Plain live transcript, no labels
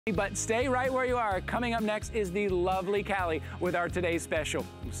But stay right where you are. Coming up next is the lovely Callie with our today's special.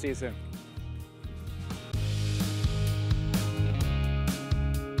 We'll see you soon.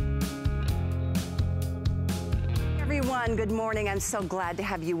 Everyone, good morning. I'm so glad to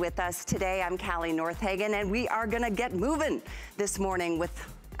have you with us today. I'm Callie Northagen, and we are gonna get moving this morning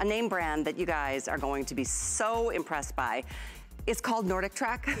with a name brand that you guys are going to be so impressed by. It's called Nordic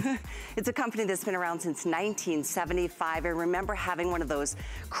Track. It's a company that's been around since 1975. I remember having one of those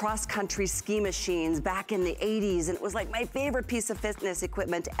cross-country ski machines back in the 80s, and it was like my favorite piece of fitness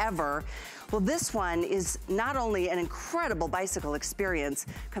equipment ever. Well, this one is not only an incredible bicycle experience,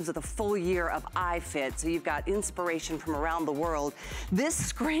 comes with a full year of iFit, so you've got inspiration from around the world. This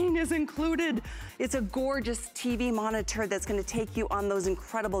screen is included. It's a gorgeous TV monitor that's gonna take you on those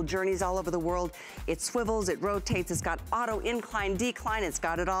incredible journeys all over the world. It swivels, it rotates, it's got auto incline, decline, it's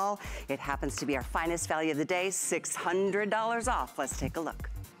got it all. It happens to be our finest value of the day, $600 off. Let's take a look.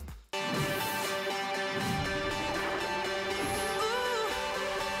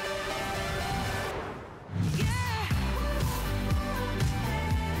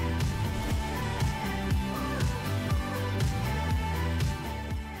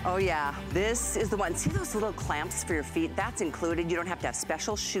 Oh yeah, this is the one. See those little clamps for your feet? That's included. You don't have to have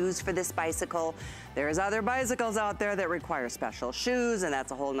special shoes for this bicycle. There's other bicycles out there that require special shoes, and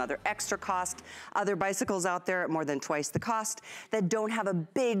that's a whole nother extra cost. Other bicycles out there at more than twice the cost that don't have a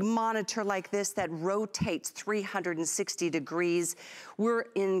big monitor like this that rotates 360 degrees. We're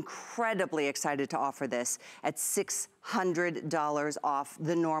incredibly excited to offer this at $600 off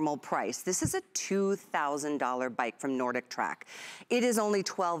the normal price. This is a $2,000 bike from Nordic Track. It is only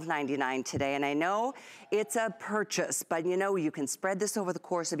 $12.99 today, and I know it's a purchase, but you know, you can spread this over the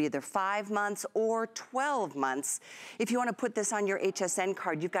course of either 5 months or 12 months. If you want to put this on your HSN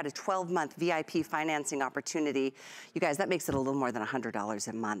card, you've got a 12-month VIP financing opportunity. You guys, that makes it a little more than $100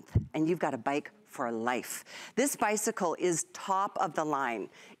 a month, and you've got a bike for life. This bicycle is top of the line.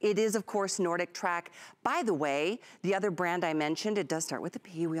 It is, of course, Nordic Track. By the way, the other brand I mentioned, it does start with a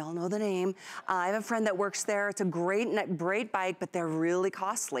P. We all know the name. I have a friend that works there. It's a great bike, but they're really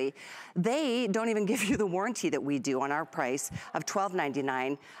costly. They don't even give you the warranty that we do on our price of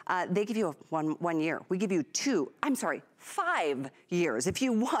 $12.99. They give you one year. We give you 5 years. If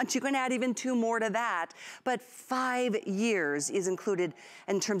you want, you can add even 2 more to that, but 5 years is included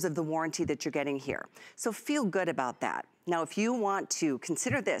in terms of the warranty that you're getting here. So feel good about that. Now, if you want to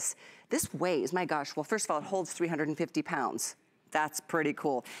consider this weighs, my gosh, well, first of all, it holds 350 pounds. That's pretty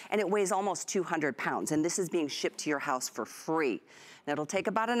cool. And it weighs almost 200 pounds, and this is being shipped to your house for free. Now, it'll take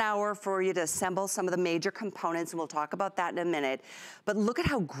about an hour for you to assemble some of the major components, and we'll talk about that in a minute. But look at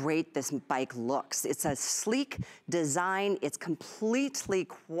how great this bike looks. It's a sleek design. It's completely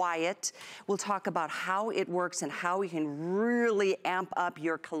quiet. We'll talk about how it works and how we can really amp up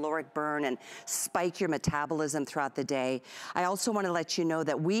your caloric burn and spike your metabolism throughout the day. I also want to let you know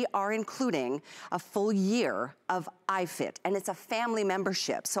that we are including a full year of iFit, and it's a family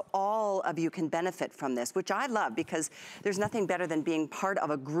membership, so all of you can benefit from this, which I love because there's nothing better than being part of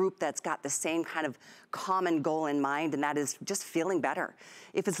a group that's got the same kind of common goal in mind, and that is just feeling better.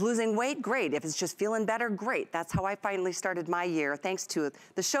 If it's losing weight, great. If it's just feeling better, great. That's how I finally started my year, thanks to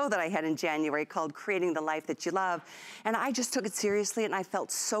the show that I had in January called Creating the Life That You Love. And I just took it seriously, and I felt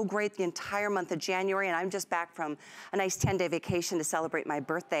so great the entire month of January, and I'm just back from a nice 10-day vacation to celebrate my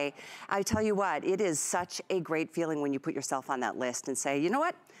birthday. I tell you what, it is such a great feeling when you put yourself on that list and say, you know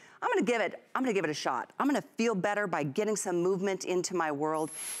what? I'm gonna give it a shot. I'm gonna feel better by getting some movement into my world.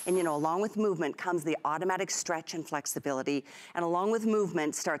 And you know, along with movement comes the automatic stretch and flexibility. And along with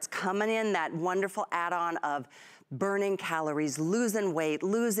movement starts coming in that wonderful add-on of burning calories, losing weight,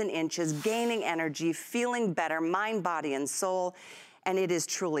 losing inches, gaining energy, feeling better, mind, body, and soul. And it is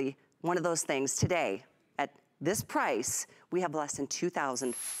truly one of those things today. At this price, we have less than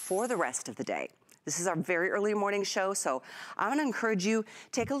 $2,000 for the rest of the day. This is our very early morning show, so I'm gonna encourage you,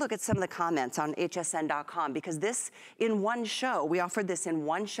 take a look at some of the comments on hsn.com, because this, in one show, we offered this in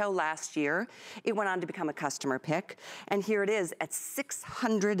one show last year. It went on to become a customer pick, and here it is at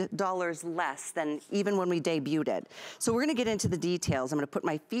 $600 less than even when we debuted it. So we're gonna get into the details. I'm gonna put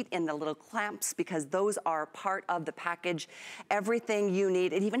my feet in the little clamps because those are part of the package. Everything you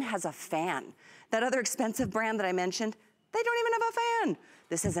need. It even has a fan. That other expensive brand that I mentioned, they don't even have a fan.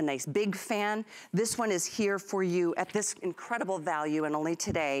 This is a nice big fan. This one is here for you at this incredible value, and only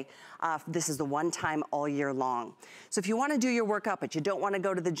today. This is the one time all year long. So if you wanna do your workout, but you don't wanna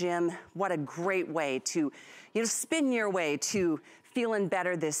go to the gym, what a great way to, spin your way to feeling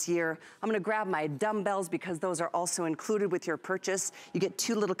better this year. I'm gonna grab my dumbbells because those are also included with your purchase. You get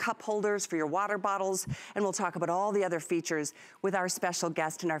 2 little cup holders for your water bottles, and we'll talk about all the other features with our special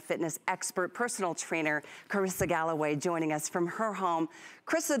guest and our fitness expert, personal trainer, Carissa Galloway, joining us from her home.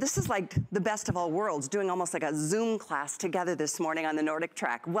 Carissa, this is like the best of all worlds, doing almost like a Zoom class together this morning on the Nordic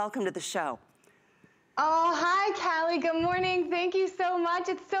track. Welcome to the show. Oh, hi, Callie. Good morning. Thank you so much.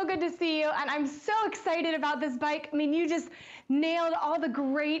 It's so good to see you. And I'm so excited about this bike. I mean, you just nailed all the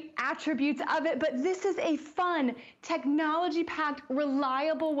great attributes of it, but this is a fun, technology-packed,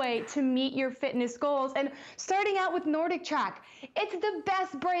 reliable way to meet your fitness goals. And starting out with Nordic Track, it's the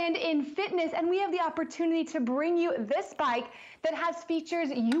best brand in fitness, and we have the opportunity to bring you this bike that has features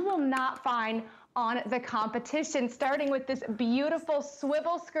you will not find on the competition, starting with this beautiful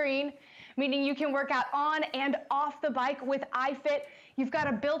swivel screen, meaning you can work out on and off the bike with iFit. You've got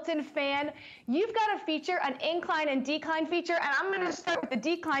a built-in fan. You've got a feature, an incline and decline feature, and I'm gonna start with the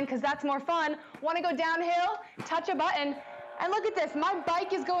decline because that's more fun. Wanna go downhill? Touch a button. And look at this, my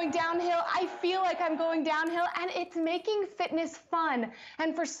bike is going downhill. I feel like I'm going downhill, and it's making fitness fun.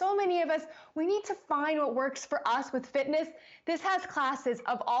 And for so many of us, we need to find what works for us with fitness. This has classes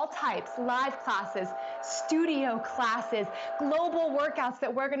of all types, live classes, studio classes, global workouts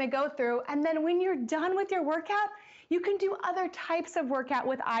that we're gonna go through. And then when you're done with your workout, you can do other types of workout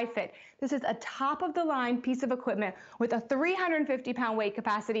with iFit. This is a top-of-the-line piece of equipment with a 350-pound weight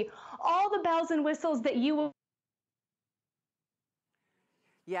capacity, all the bells and whistles that you will.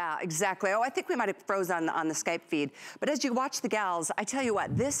 Yeah, exactly. Oh, I think we might have froze on the Skype feed. But as you watch the gals, I tell you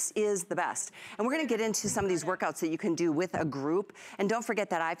what, this is the best. And we're gonna get into some of these workouts that you can do with a group. And don't forget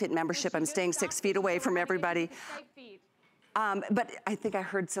that iFit membership. I'm staying 6 feet away from everybody. But I think I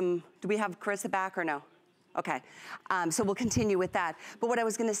heard some, do we have Carissa back or no? Okay, so we'll continue with that. But what I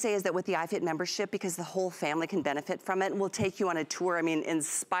was gonna say is that with the iFit membership, because the whole family can benefit from it, we'll take you on a tour, I mean,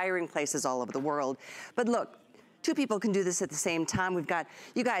 inspiring places all over the world. But look, 2 people can do this at the same time. We've got,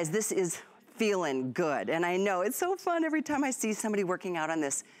 you guys, this is feeling good. And I know it's so fun every time I see somebody working out on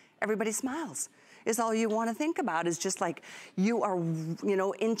this, everybody smiles. Is all you wanna think about is just like you are,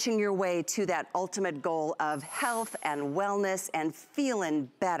 inching your way to that ultimate goal of health and wellness and feeling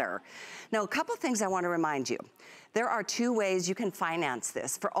better. Now, a couple things I wanna remind you. There are 2 ways you can finance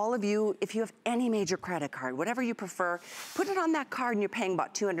this. For all of you, if you have any major credit card, whatever you prefer, put it on that card and you're paying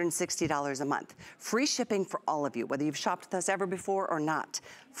about $260 a month. Free shipping for all of you, whether you've shopped with us ever before or not.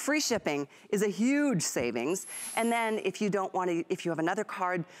 Free shipping is a huge savings. And then if you don't want to, if you have another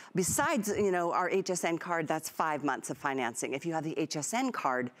card, besides, our HSN card, that's 5 months of financing. If you have the HSN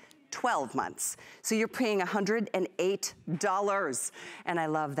card, 12 months. So you're paying $108, and I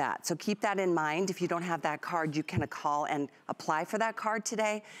love that. So keep that in mind. If you don't have that card, you can call and apply for that card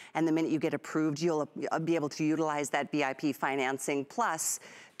today, and the minute you get approved, you'll be able to utilize that VIP financing. Plus,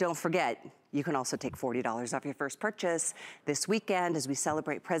 don't forget, you can also take $40 off your first purchase this weekend as we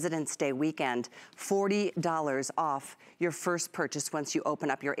celebrate President's Day weekend. $40 off your first purchase once you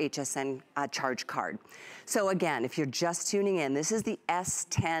open up your HSN charge card. So again, if you're just tuning in, this is the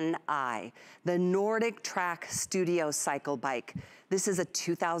S10i, the Nordic Track Studio Cycle Bike. This is a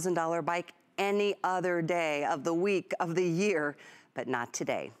 $2,000 bike any other day of the week, of the year, but not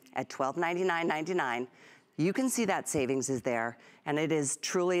today. At $1299.99, you can see that savings is there, and it is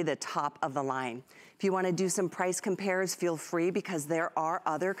truly the top of the line. If you want to do some price compares, feel free, because there are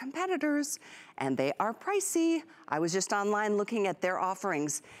other competitors and they are pricey. I was just online looking at their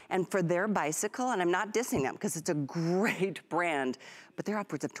offerings, and for their bicycle, and I'm not dissing them because it's a great brand, but they're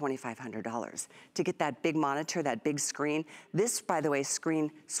upwards of $2,500 to get that big monitor, that big screen. This, by the way,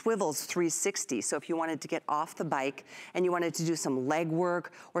 screen swivels 360. So if you wanted to get off the bike and you wanted to do some leg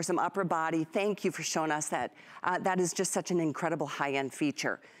work or some upper body, thank you for showing us that. That is just such an incredible high-end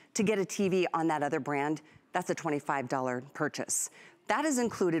feature. To get a TV on that other brand, that's a $25 purchase. That is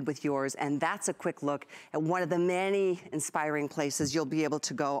included with yours, and that's a quick look at one of the many inspiring places you'll be able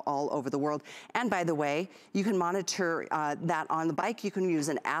to go all over the world. And by the way, you can monitor that on the bike. You can use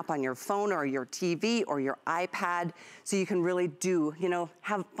an app on your phone or your TV or your iPad, so you can really do,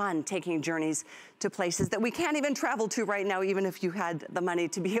 have fun taking journeys to places that we can't even travel to right now, even if you had the money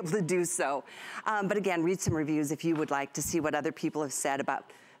to be able to do so. But again, read some reviews if you would like to see what other people have said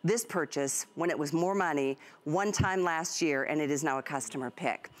about this purchase when it was more money one time last year, and it is now a customer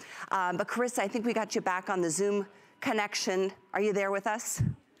pick. But Carissa, I think we got you back on the Zoom connection. Are you there with us?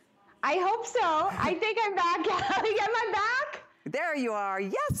 I hope so. I think I'm back. Am I back? There you are.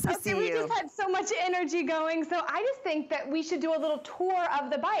 Yes, I see you. We just had so much energy going. So I just think that we should do a little tour of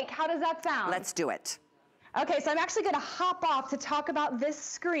the bike. How does that sound? Let's do it. Okay, so I'm actually going to hop off to talk about this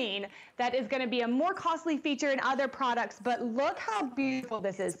screen that is going to be a more costly feature in other products, but look how beautiful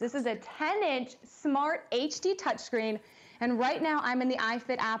this is. This is a 10-inch smart HD touchscreen, and right now I'm in the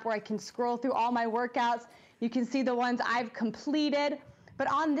iFit app where I can scroll through all my workouts. You can see the ones I've completed,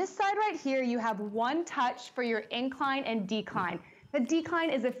 but on this side right here, you have one touch for your incline and decline. The decline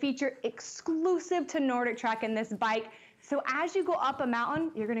is a feature exclusive to Nordic Track in this bike, so as you go up a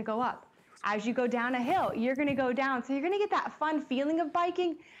mountain, you're going to go up. As you go down a hill, you're gonna go down. So you're gonna get that fun feeling of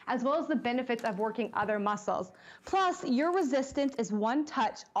biking, as well as the benefits of working other muscles. Plus, your resistance is one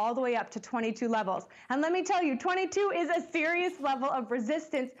touch all the way up to 22 levels. And let me tell you, 22 is a serious level of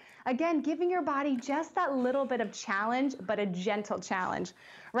resistance. Again, giving your body just that little bit of challenge, but a gentle challenge.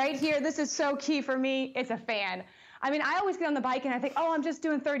 Right here, this is so key for me, it's a fan. I mean, I always get on the bike and I think, oh, I'm just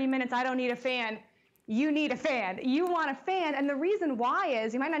doing 30 minutes, I don't need a fan. You need a fan. You want a fan, and the reason why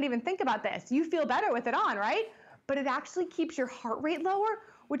is, you might not even think about this, you feel better with it on, right? But it actually keeps your heart rate lower,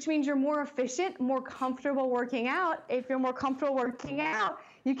 which means you're more efficient, more comfortable working out. If you're more comfortable working out,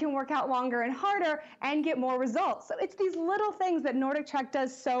 you can work out longer and harder and get more results. So it's these little things that Nordic Track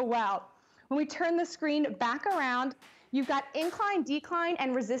does so well. When we turn the screen back around, you've got incline, decline,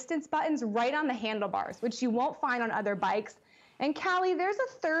 and resistance buttons right on the handlebars, which you won't find on other bikes. And Callie, there's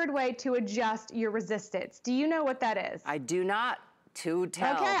a third way to adjust your resistance. Do you know what that is? I do not. To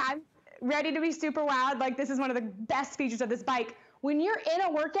tell. Okay, I'm ready to be super wowed. Like, this is one of the best features of this bike. When you're in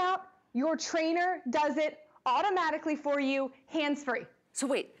a workout, your trainer does it automatically for you, hands-free. So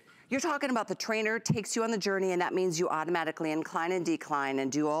wait, you're talking about the trainer takes you on the journey, and that means you automatically incline and decline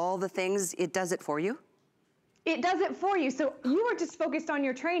and do all the things. It does it for you? It does it for you. So you are just focused on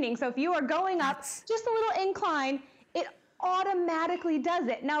your training. So if you are going up just a little incline, it automatically does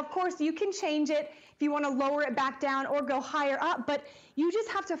it. Now, of course, you can change it if you want to lower it back down or go higher up, but you just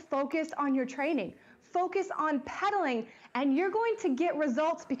have to focus on your training. Focus on pedaling, and you're going to get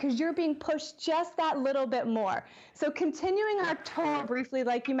results because you're being pushed just that little bit more. So continuing our tour briefly,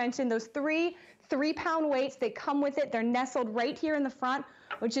 like you mentioned, those three-pound weights, they come with it. They're nestled right here in the front,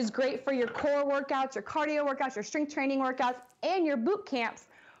 which is great for your core workouts, your cardio workouts, your strength training workouts, and your boot camps.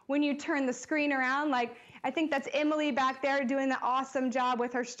 When you turn the screen around, like I think that's Emily back there doing the awesome job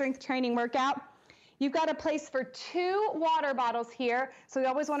with her strength training workout. You've got a place for 2 water bottles here, so we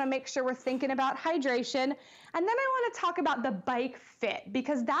always want to make sure we're thinking about hydration. And then I want to talk about the bike fit,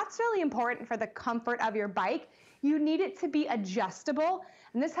 because that's really important for the comfort of your bike. You need it to be adjustable,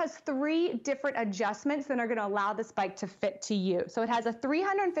 and this has 3 different adjustments that are going to allow this bike to fit to you. So it has a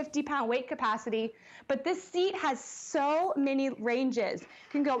 350-pound weight capacity, but this seat has so many ranges. You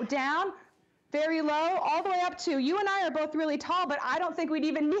can go down, very low, all the way up to, you and I are both really tall, but I don't think we'd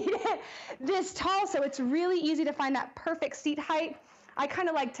even need it this tall, so it's really easy to find that perfect seat height. I kind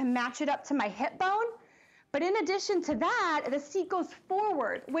of like to match it up to my hip bone, but in addition to that, the seat goes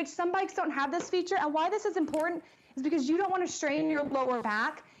forward, which some bikes don't have this feature, and why this is important is because you don't want to strain your lower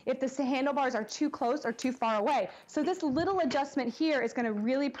back if the handlebars are too close or too far away. So this little adjustment here is going to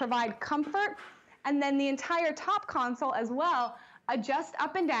really provide comfort, and then the entire top console as well adjusts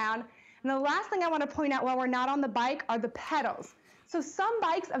up and down. And the last thing I want to point out while we're not on the bike are the pedals. So some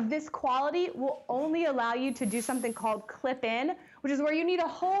bikes of this quality will only allow you to do something called clip-in, which is where you need a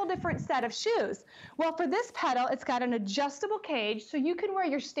whole different set of shoes. Well, for this pedal, it's got an adjustable cage, so you can wear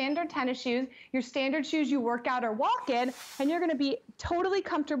your standard tennis shoes, your standard shoes you work out or walk in, and you're going to be totally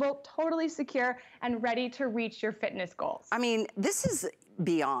comfortable, totally secure, and ready to reach your fitness goals. I mean, this is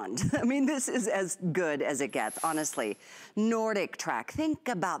beyond. I mean, this is as good as it gets, honestly. Nordic Track, think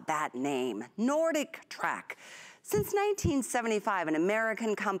about that name, Nordic Track. Since 1975, an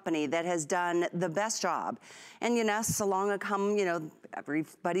American company that has done the best job. And yes, along come,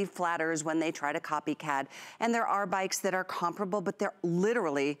 everybody flatters when they try to copycat. And there are bikes that are comparable, but they're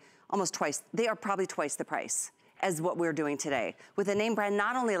literally almost twice, they are probably twice the price as what we're doing today. With a name brand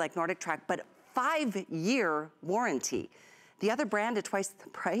not only like Nordic Track, but 5-year warranty. The other brand at twice the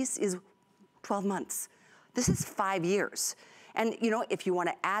price is 12 months. This is 5 years. And if you want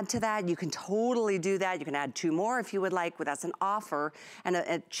to add to that, you can totally do that. You can add 2 more if you would like. Well, that's an offer and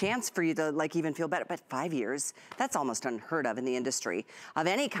a chance for you to even feel better. But 5 years, that's almost unheard of in the industry, of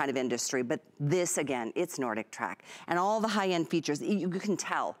any kind of industry. But this, again, it's Nordic Track. And all the high-end features, you can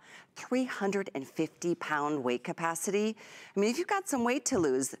tell. 350-pound weight capacity. I mean, if you've got some weight to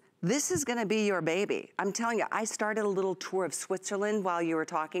lose, this is gonna be your baby. I'm telling you, I started a little tour of Switzerland while you were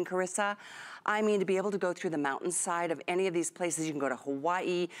talking, Carissa. I mean, to be able to go through the mountainside of any of these places, you can go to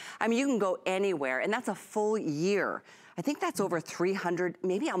Hawaii. I mean, you can go anywhere, and that's a full year. I think that's over $300,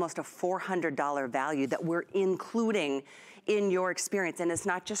 maybe almost a $400 value that we're including in your experience. And it's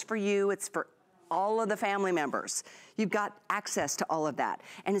not just for you, it's for all of the family members. You've got access to all of that.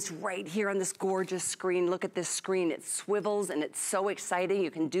 And it's right here on this gorgeous screen. Look at this screen. It swivels and it's so exciting. You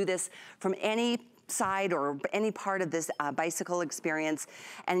can do this from any side or any part of this bicycle experience.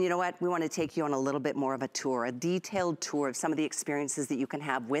 And you know what? We want to take you on a little bit more of a tour, a detailed tour of some of the experiences that you can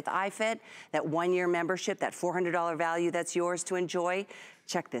have with iFit, that 1-year membership, that $400 value that's yours to enjoy.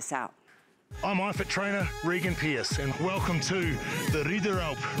 Check this out. I'm iFit trainer Regan Pierce, and welcome to the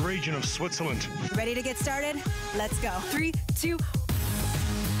Riederalp region of Switzerland. Ready to get started? Let's go. 3, 2.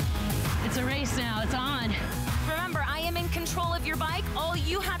 It's a race now, it's on. Remember, I am in control of your bike. All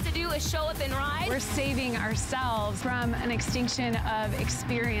you have to do is show up and ride. We're saving ourselves from an extinction of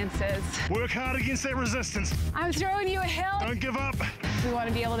experiences. Work hard against that resistance. I'm throwing you a hill. Don't give up. We want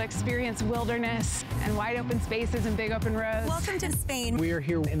to be able to experience wilderness and wide open spaces and big open roads. Welcome to Spain. We are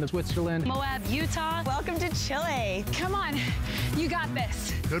here in the Switzerland. Moab, Utah. Welcome to Chile. Come on, you got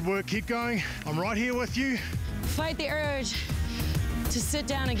this. Good work, keep going. I'm right here with you. Fight the urge to sit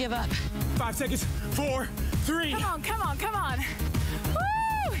down and give up. 5 seconds, 4, 3. Come on, come on, come on.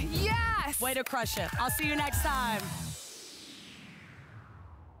 Woo! Yes! Way to crush it. I'll see you next time.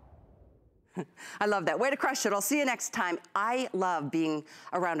 I love that. Way to crush it. I'll see you next time. I love being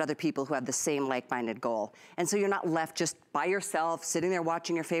around other people who have the same like-minded goal. And so you're not left just by yourself, sitting there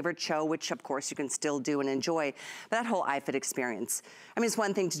watching your favorite show, which of course you can still do and enjoy. But that whole iFit experience, I mean, it's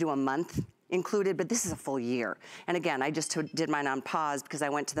one thing to do a month included, but this is a full year. And again, I just did mine on pause because I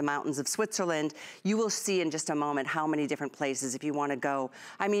went to the mountains of Switzerland. You will see in just a moment how many different places if you want to go.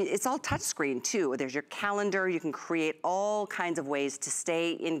 I mean, it's all touchscreen too. There's your calendar. You can create all kinds of ways to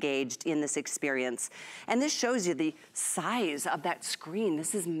stay engaged in this experience. And this shows you the size of that screen.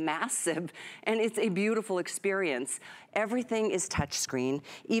 This is massive, and it's a beautiful experience. Everything is touchscreen,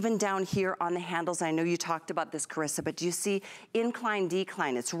 even down here on the handles. I know you talked about this, Carissa, but do you see incline,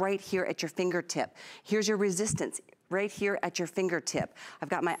 decline? It's right here at your fingertip. Here's your resistance. Right here at your fingertip. I've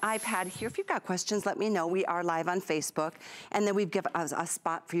got my iPad here. If you've got questions, let me know. We are live on Facebook. And then we've given a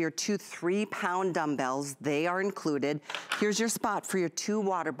spot for your 2 3-pound dumbbells. They are included. Here's your spot for your 2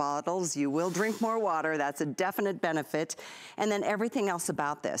 water bottles. You will drink more water. That's a definite benefit. And then everything else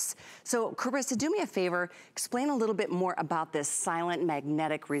about this. So Carissa, do me a favor. Explain a little bit more about this silent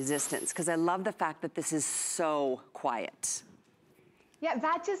magnetic resistance, because I love the fact that this is so quiet. Yeah,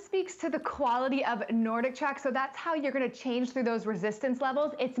 that just speaks to the quality of Nordic Track. So that's how you're going to change through those resistance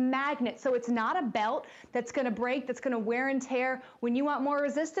levels. It's magnet, so it's not a belt that's going to break, that's going to wear and tear. When you want more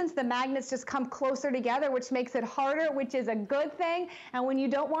resistance, the magnets just come closer together, which makes it harder, which is a good thing. And when you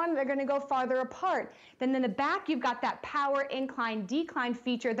don't want it, they're going to go farther apart. Then in the back, you've got that power incline decline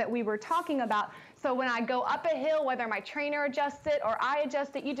feature that we were talking about. So when I go up a hill, whether my trainer adjusts it or I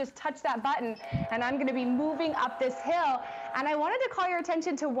adjust it, you just touch that button and I'm gonna be moving up this hill. And I wanted to call your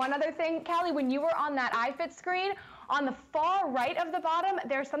attention to one other thing, Callie. When you were on that iFit screen, on the far right of the bottom,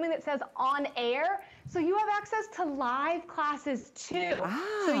 there's something that says on air. So you have access to live classes too.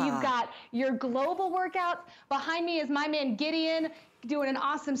 So you've got your global workouts. Behind me is my man Gideon doing an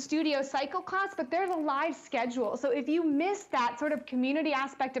awesome studio cycle class, but there's a live schedule. So if you miss that sort of community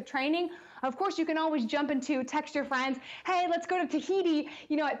aspect of training, of course, you can always jump into, text your friends, hey, let's go to Tahiti,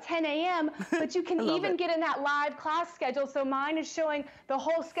 you know, at 10 a.m. But you can even get in that live class schedule. So mine is showing the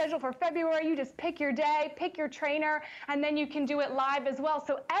whole schedule for February. You just pick your day, pick your trainer, and then you can do it live as well.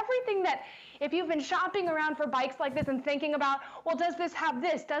 So everything that, if you've been shopping around for bikes like this and thinking about, well, does this have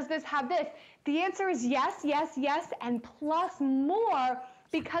this? Does this have this? The answer is yes, yes, yes, and plus more,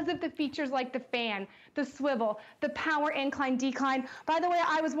 because of the features like the fan, the swivel, the power incline decline. By the way,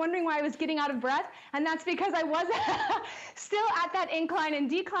 I was wondering why I was getting out of breath, and that's because I was still at that incline and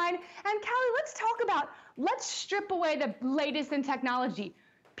decline. And Callie, let's strip away the latest in technology.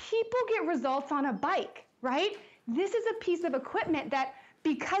 People get results on a bike, right? This is a piece of equipment that,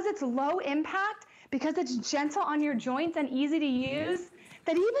 because it's low impact, because it's gentle on your joints and easy to use,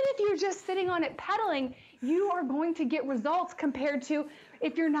 that even if you're just sitting on it pedaling, you are going to get results compared to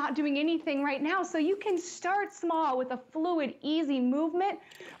if you're not doing anything right now. So you can start small with a fluid, easy movement,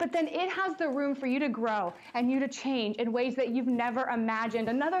 but then it has the room for you to grow and you to change in ways that you've never imagined.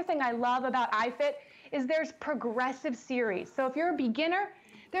 Another thing I love about iFit is there's progressive series. So if you're a beginner,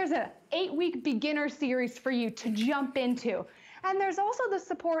 there's an 8-week beginner series for you to jump into. And there's also the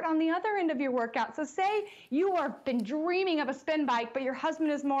support on the other end of your workout. So say you have been dreaming of a spin bike, but your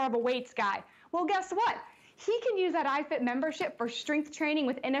husband is more of a weights guy. Well, guess what? He can use that iFit membership for strength training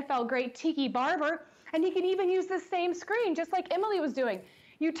with NFL great Tiki Barber, and he can even use the same screen, just like Emily was doing.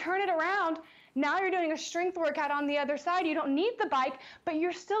 You turn it around, now you're doing a strength workout on the other side. You don't need the bike, but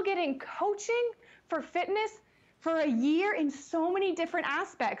you're still getting coaching for fitness for a year in so many different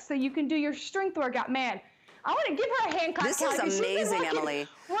aspects. So you can do your strength workout. Man, I want to give her a hand clap. This is amazing, Emily.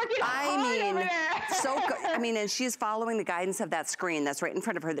 Working hard over there. So good. I mean, and she's following the guidance of that screen that's right in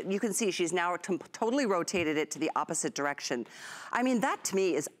front of her. That you can see she's now totally rotated it to the opposite direction. I mean, that to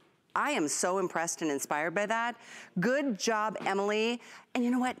me is, I am so impressed and inspired by that. Good job, Emily. And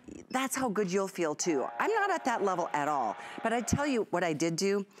you know what? That's how good you'll feel too. I'm not at that level at all. But I tell you what I did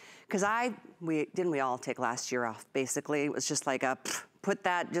do, because didn't we all take last year off, basically? It was just like a, put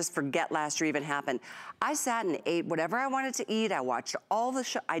that, just forget last year even happened. I sat and ate whatever I wanted to eat. I watched all the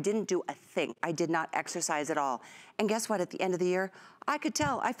show. I didn't do a thing. I did not exercise at all. And guess what? At the end of the year, I could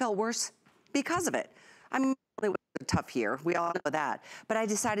tell I felt worse because of it. I mean, it was a tough year. We all know that. But I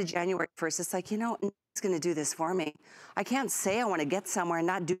decided January 1st, it's like, you know, it's going to do this for me. I can't say I want to get somewhere and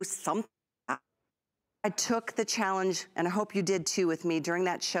not do something. I took the challenge, and I hope you did too with me during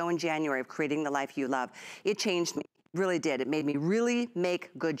that show in January of creating the life you love. It changed me. Really did. It made me really make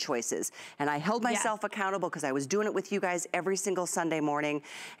good choices. And I held myself accountable because I was doing it with you guys every single Sunday morning.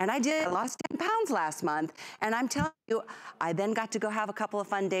 And I did. I lost 10 pounds last month. And I'm telling you, I then got to go have a couple of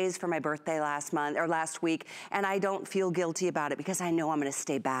fun days for my birthday last week. And I don't feel guilty about it because I know I'm going to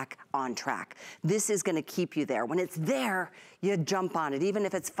stay back on track. This is going to keep you there. When it's there, you jump on it, even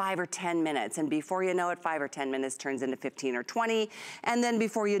if it's 5 or 10 minutes. And before you know it, 5 or 10 minutes turns into 15 or 20. And then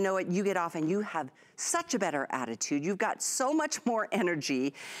before you know it, you get off and you have such a better attitude. You've got so much more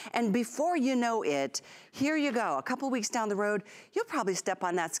energy. And before you know it, here you go. A couple weeks down the road, you'll probably step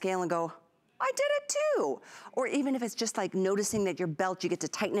on that scale and go, I did it too. Or even if it's just like noticing that your belt, you get to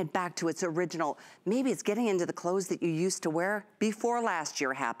tighten it back to its original. Maybe it's getting into the clothes that you used to wear before last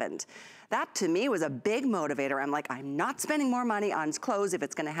year happened. That to me was a big motivator. I'm like, I'm not spending more money on clothes if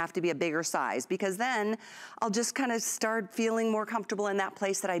it's gonna have to be a bigger size, because then I'll just kind of start feeling more comfortable in that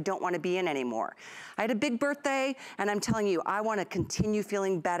place that I don't wanna be in anymore. I had a big birthday, and I'm telling you, I wanna continue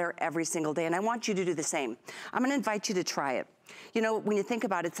feeling better every single day, and I want you to do the same. I'm gonna invite you to try it. You know, when you think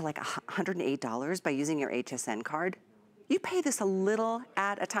about it, it's like $108 by using your HSN card. You pay this a little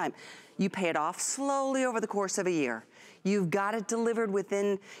at a time. You pay it off slowly over the course of a year. You've got it delivered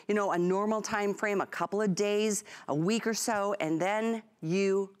within, you know, a normal time frame, a couple of days, a week or so, and then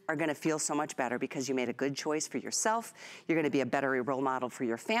you are gonna feel so much better because you made a good choice for yourself. You're gonna be a better role model for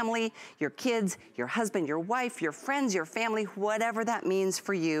your family, your kids, your husband, your wife, your friends, your family, whatever that means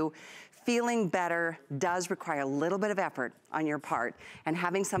for you. Feeling better does require a little bit of effort on your part, and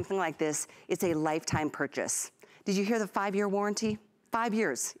having something like this, it's a lifetime purchase. Did you hear the 5-year warranty? 5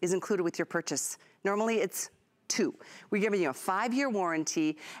 years is included with your purchase. Normally it's 2. We're giving you a 5-year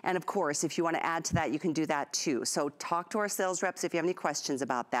warranty, and of course, if you want to add to that, you can do that too. So talk to our sales reps if you have any questions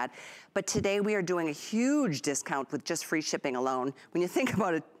about that. But today we are doing a huge discount with just free shipping alone. When you think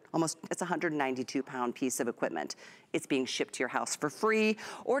about it, it's a 192-pound piece of equipment. It's being shipped to your house for free,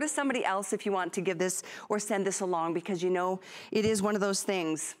 or to somebody else if you want to give this or send this along, because you know, it is one of those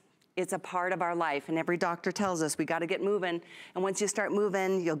things. It's a part of our life, and every doctor tells us we gotta get moving. And once you start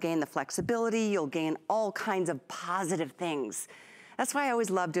moving, you'll gain the flexibility, you'll gain all kinds of positive things. That's why I always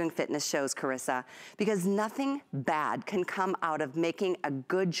love doing fitness shows, Carissa, because nothing bad can come out of making a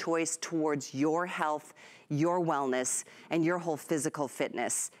good choice towards your health, your wellness, and your whole physical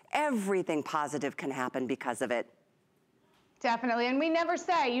fitness. Everything positive can happen because of it. Definitely, and we never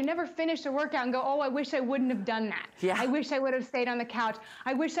say, you never finish a workout and go, oh, I wish I wouldn't have done that. Yeah. I wish I would have stayed on the couch.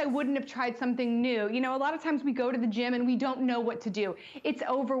 I wish I wouldn't have tried something new. You know, a lot of times we go to the gym and we don't know what to do. It's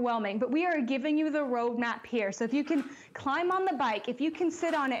overwhelming, but we are giving you the roadmap here. So if you can climb on the bike, if you can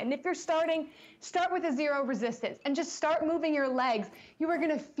sit on it, and if you're starting, start with a 0 resistance and just start moving your legs. You are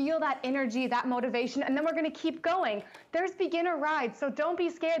gonna feel that energy, that motivation, and then we're gonna keep going. There's beginner rides, so don't be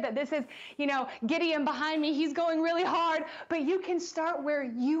scared that this is, you know, Gideon behind me, he's going really hard, but you can start where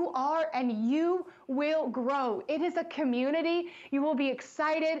you are and you will grow. It is a community. You will be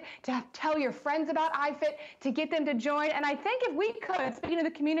excited to tell your friends about iFit, to get them to join. And I think if we could, speaking of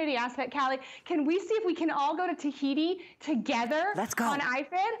the community aspect, Callie, can we see if we can all go to Tahiti together? Let's go. On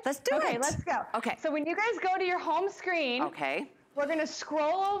iFit? Let's do it. Okay, let's go. Okay. So when you guys go to your home screen, okay, we're gonna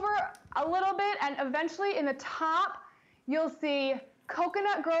scroll over a little bit, and eventually in the top, you'll see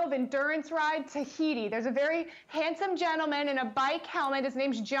Coconut Grove Endurance Ride Tahiti. There's a very handsome gentleman in a bike helmet. His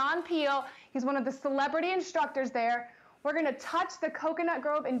name's John Peel. He's one of the celebrity instructors there. We're gonna touch the Coconut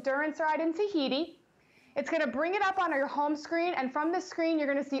Grove Endurance Ride in Tahiti. It's gonna bring it up on your home screen, and from the screen, you're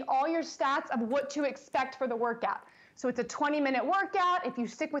gonna see all your stats of what to expect for the workout. So it's a 20-minute workout. If you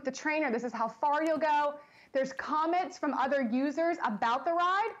stick with the trainer, this is how far you'll go. There's comments from other users about the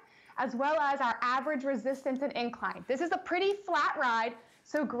ride, as well as our average resistance and incline. This is a pretty flat ride,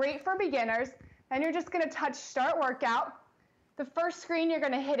 so great for beginners. Then you're just gonna touch start workout. The first screen, you're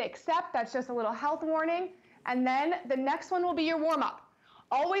gonna hit accept. That's just a little health warning. And then the next one will be your warm up.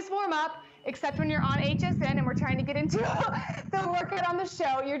 Always warm up, except when you're on HSN and we're trying to get into the workout on the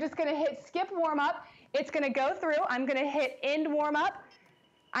show. You're just gonna hit skip warm up. It's gonna go through. I'm gonna hit end warm up.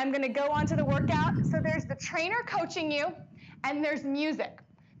 I'm gonna go on to the workout. So there's the trainer coaching you, and there's music.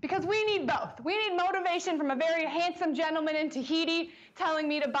 Because we need both. We need motivation from a very handsome gentleman in Tahiti telling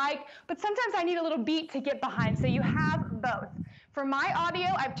me to bike, but sometimes I need a little beat to get behind, so you have both. For my audio,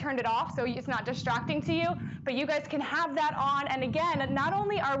 I've turned it off, so it's not distracting to you, but you guys can have that on. And again, not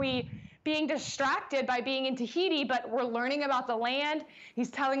only are we being distracted by being in Tahiti, but we're learning about the land. He's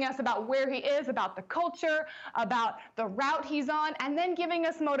telling us about where he is, about the culture, about the route he's on, and then giving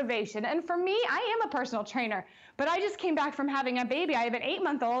us motivation. And for me, I am a personal trainer, but I just came back from having a baby. I have an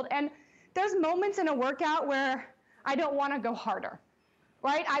 8-month-old, and there's moments in a workout where I don't want to go harder,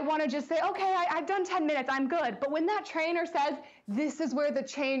 right? I want to just say, okay, I've done 10 minutes, I'm good. But when that trainer says, this is where the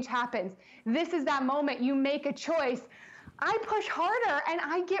change happens, this is that moment you make a choice, I push harder and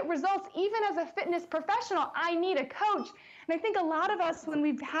I get results. Even as a fitness professional, I need a coach. And I think a lot of us, when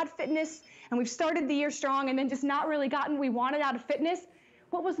we've had fitness and we've started the year strong and then just not really gotten what we wanted out of fitness,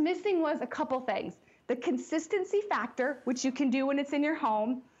 what was missing was a couple things. The consistency factor, which you can do when it's in your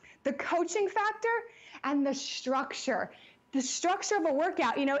home, the coaching factor, and the structure. The structure of a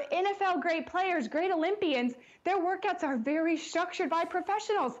workout. You know, NFL great players, great Olympians, their workouts are very structured by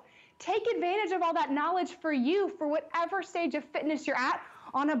professionals. Take advantage of all that knowledge for you, for whatever stage of fitness you're at,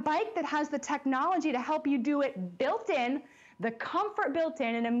 on a bike that has the technology to help you do it built in, the comfort built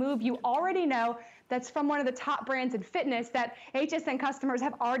in a move you already know that's from one of the top brands in fitness that HSN customers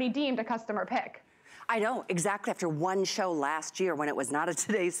have already deemed a customer pick. I know, exactly, after one show last year when it was not a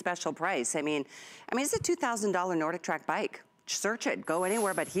today's special price. I mean, it's a $2,000 Nordic Track bike. Search it, go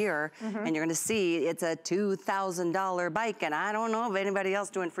anywhere but here, and you're gonna see it's a $2,000 bike, and I don't know of anybody else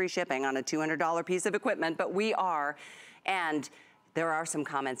doing free shipping on a $200 piece of equipment, but we are. And there are some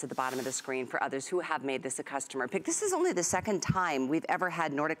comments at the bottom of the screen for others who have made this a customer pick. This is only the second time we've ever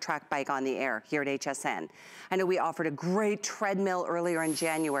had Nordic Track bike on the air here at HSN. I know we offered a great treadmill earlier in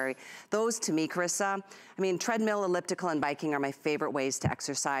January. Those to me, Carissa, treadmill, elliptical, and biking are my favorite ways to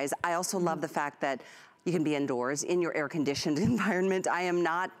exercise. I also love the fact that you can be indoors in your air-conditioned environment. I am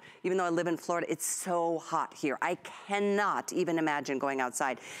not, even though I live in Florida, it's so hot here. I cannot even imagine going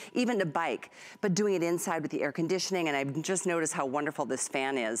outside, even to bike, but doing it inside with the air conditioning, and I've just noticed how wonderful this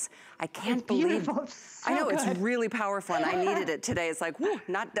fan is. I can't believe, I know, it's really powerful, and I needed it today. It's like, whew,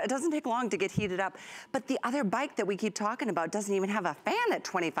 it doesn't take long to get heated up. But the other bike that we keep talking about doesn't even have a fan at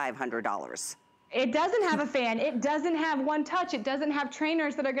 $2,500. It doesn't have a fan. It doesn't have one touch. It doesn't have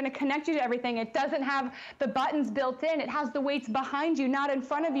trainers that are going to connect you to everything. It doesn't have the buttons built in. It has the weights behind you, not in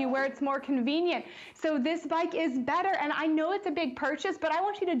front of you, where it's more convenient. So this bike is better, and I know it's a big purchase, but I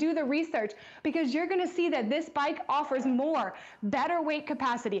want you to do the research, because you're going to see that this bike offers more, better weight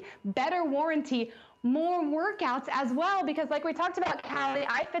capacity, better warranty, more workouts as well, because like we talked about, Callie,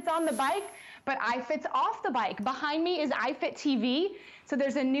 iFit's on the bike, but iFit's off the bike. Behind me is iFit TV. So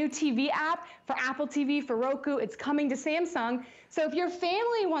there's a new TV app for Apple TV, for Roku. It's coming to Samsung. So if your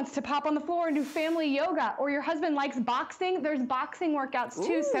family wants to pop on the floor and do family yoga, or your husband likes boxing, there's boxing workouts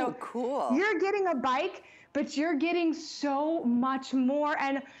too. Ooh, so cool. You're getting a bike, but you're getting so much more.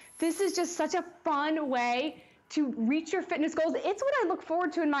 And this is just such a fun way to reach your fitness goals. It's what I look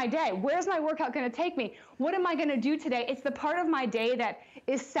forward to in my day. Where's my workout gonna take me? What am I gonna do today? It's the part of my day that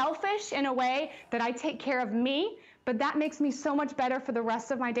is selfish in a way that I take care of me, but that makes me so much better for the rest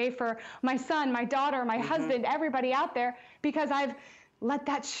of my day, for my son, my daughter, my husband, everybody out there, because I've let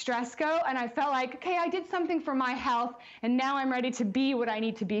that stress go, and I felt like, okay, I did something for my health, and now I'm ready to be what I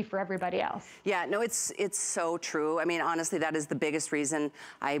need to be for everybody else. Yeah, no, it's so true. Honestly, that is the biggest reason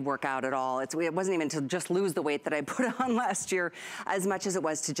I work out at all. It wasn't even to just lose the weight that I put on last year, as much as it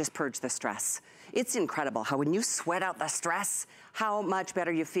was to just purge the stress. It's incredible how when you sweat out the stress, how much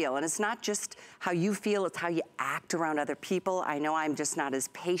better you feel. And it's not just how you feel, it's how you act around other people. I know I'm just not as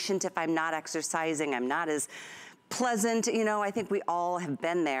patient if I'm not exercising. I'm not as pleasant, I think we all have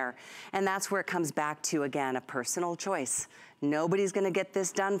been there. And that's where it comes back to, again, a personal choice. Nobody's gonna get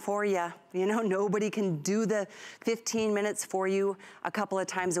this done for you. You know, nobody can do the 15 minutes for you a couple of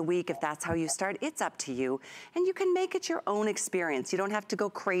times a week if that's how you start. It's up to you. And you can make it your own experience. You don't have to go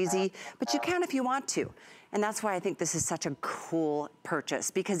crazy, but you can if you want to. And that's why I think this is such a cool purchase,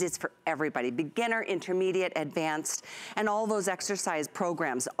 because it's for everybody, beginner, intermediate, advanced, and all those exercise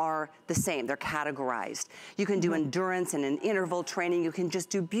programs are the same. They're categorized. You can do endurance and an interval training. You can just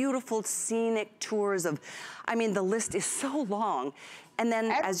do beautiful scenic tours of, I mean, the list is so long. And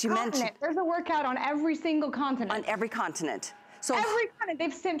then as you mentioned, there's a workout on every single continent. On every continent. So every continent,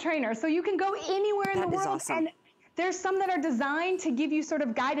 they've sent trainers. So you can go anywhere in the world. Awesome. And there's some that are designed to give you sort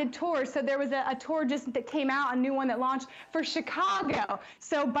of guided tours. So there was a tour just that came out, a new one that launched for Chicago.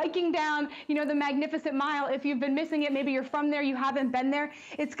 So biking down, you know, the Magnificent Mile, if you've been missing it, maybe you're from there, you haven't been there,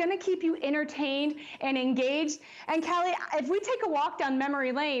 it's gonna keep you entertained and engaged. And Callie, if we take a walk down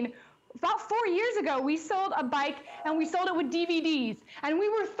memory lane, about 4 years ago, we sold a bike and we sold it with DVDs. And we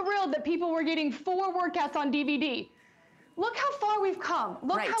were thrilled that people were getting 4 workouts on DVD. Look how far we've come.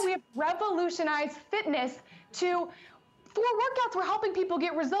 Look how we have revolutionized fitness to 4 workouts. We're helping people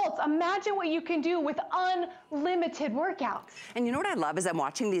get results. Imagine what you can do with unlimited workouts. And you know what I love is I'm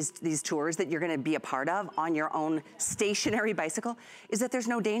watching these tours that you're gonna be a part of on your own stationary bicycle, is that there's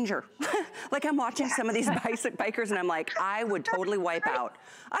no danger. Like I'm watching some of these bikers and I'm like, I would totally wipe out.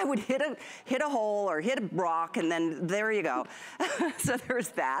 I would hit a hole or hit a rock and then there you go. So there's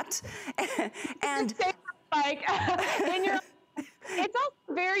that. And bike in your it's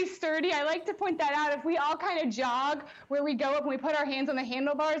also very sturdy. I like to point that out. If we all kind of jog where we go up and we put our hands on the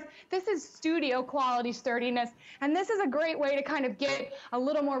handlebars, this is studio quality sturdiness. And this is a great way to kind of get a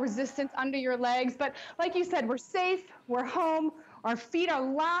little more resistance under your legs. But like you said, we're safe, we're home, our feet are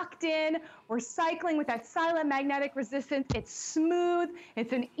locked in, we're cycling with that silent magnetic resistance. It's smooth,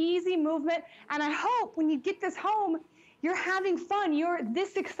 it's an easy movement. And I hope when you get this home, you're having fun. You're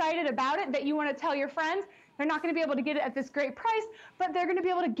this excited about it that you want to tell your friends. They're not going to be able to get it at this great price, but they're going to be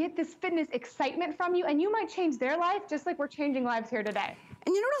able to get this fitness excitement from you, and you might change their life just like we're changing lives here today.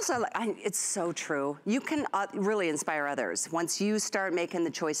 And you know what else I like? It's so true. You can really inspire others once you start making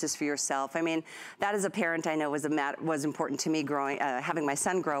the choices for yourself. I mean, that as a parent I know was important to me growing, having my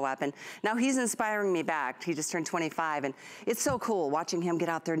son grow up, and now he's inspiring me back. He just turned 25, and it's so cool watching him get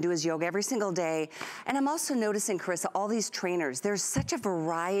out there and do his yoga every single day. And I'm also noticing, Carissa, all these trainers. There's such a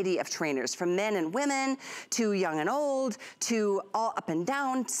variety of trainers, from men and women to young and old to all up and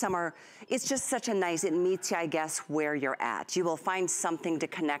down. Some are, it's just such a nice, it meets you, I guess, where you're at. You will find something to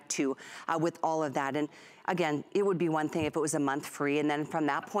connect to with all of that. And again, it would be one thing if it was a month free, and then from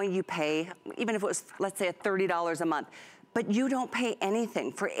that point you pay, even if it was, let's say, $30 a month, but you don't pay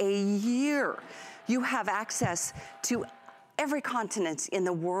anything for a year. You have access to every continent in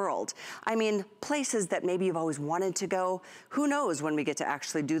the world. I mean, places that maybe you've always wanted to go. Who knows when we get to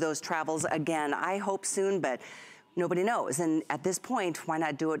actually do those travels again? I hope soon, but nobody knows. And at this point, why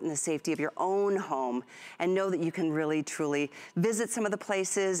not do it in the safety of your own home and know that you can really, truly visit some of the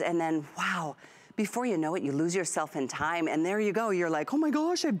places, and then, wow, before you know it, you lose yourself in time, and there you go. You're like, oh my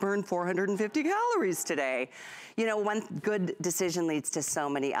gosh, I burned 450 calories today. You know, one good decision leads to so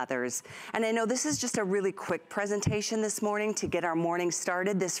many others. And I know this is just a really quick presentation this morning to get our morning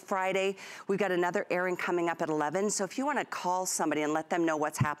started. This Friday, we've got another airing coming up at 11. So if you want to call somebody and let them know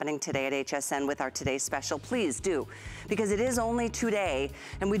what's happening today at HSN with our today's special, please do. Because it is only today,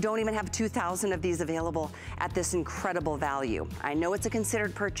 and we don't even have 2,000 of these available at this incredible value. I know it's a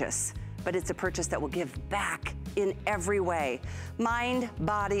considered purchase, but it's a purchase that will give back in every way. Mind,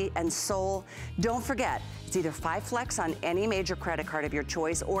 body, and soul. Don't forget, it's either 5 Flex on any major credit card of your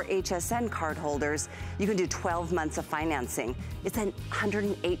choice, or HSN card holders. You can do 12 months of financing. It's at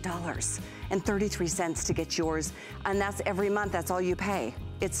 $108.33 to get yours, and that's every month. That's all you pay.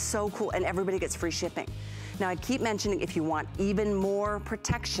 It's so cool, and everybody gets free shipping. Now, I keep mentioning, if you want even more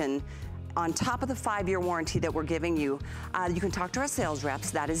protection on top of the 5-year warranty that we're giving you, you can talk to our sales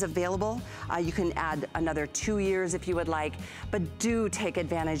reps. That is available. You can add another 2 years if you would like, but do take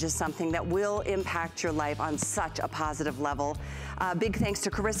advantage of something that will impact your life on such a positive level. Big thanks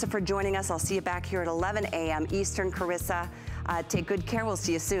to Carissa for joining us. I'll see you back here at 11 a.m. Eastern. Carissa, take good care. We'll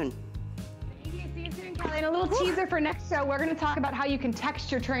see you soon. See you soon, Kelly. And a little teaser for next show, we're gonna talk about how you can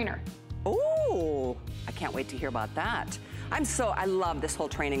text your trainer. Oh, I can't wait to hear about that. I love this whole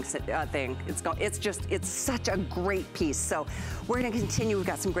training thing. It's such a great piece. So we're gonna continue. We've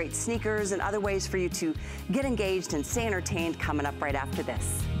got some great sneakers and other ways for you to get engaged and stay entertained coming up right after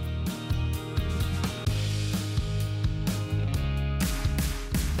this.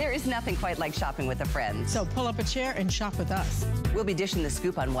 There is There's nothing quite like shopping with a friend. So pull up a chair and shop with us. We'll be dishing the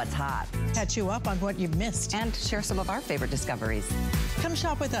scoop on what's hot. Catch you up on what you've missed. And share some of our favorite discoveries. Come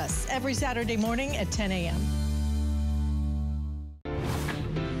shop with us every Saturday morning at 10 a.m.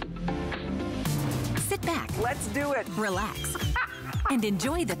 Sit back. Let's do it. Relax. And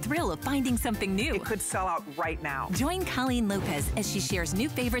enjoy the thrill of finding something new. It could sell out right now. Join Colleen Lopez as she shares new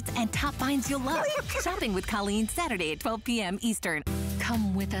favorites and top finds you'll love. Shopping with Colleen, Saturday at 12 p.m. Eastern.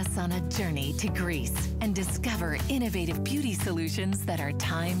 Come with us on a journey to Greece and discover innovative beauty solutions that are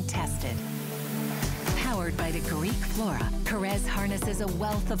time-tested. Powered by the Greek flora, Carez harnesses a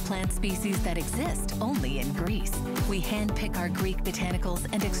wealth of plant species that exist only in Greece. We handpick our Greek botanicals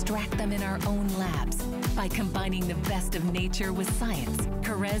and extract them in our own labs. By combining the best of nature with science,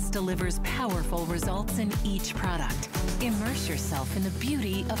 Carez delivers powerful results in each product. Immerse yourself in the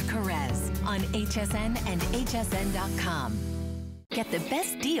beauty of Carez on HSN and hsn.com. Get the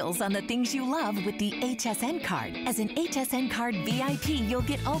best deals on the things you love with the HSN card. As an HSN card VIP, you'll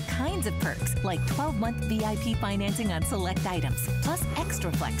get all kinds of perks, like 12-month VIP financing on select items, plus extra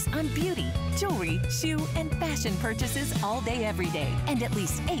flex on beauty, jewelry, shoe, and fashion purchases all day, every day, and at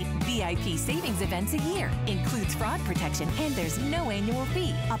least 8 VIP savings events a year. Includes fraud protection, and there's no annual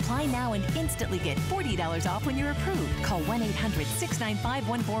fee. Apply now and instantly get $40 off when you're approved. Call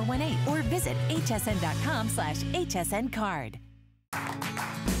 1-800-695-1418 or visit hsn.com/HSN card.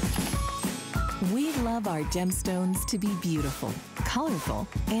 We love our gemstones to be beautiful, colorful,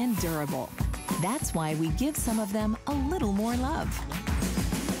 and durable. That's why we give some of them a little more love.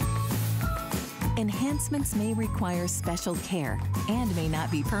 Enhancements may require special care and may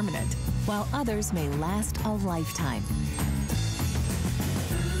not be permanent, while others may last a lifetime.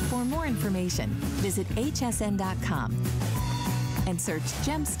 For more information, visit hsn.com and search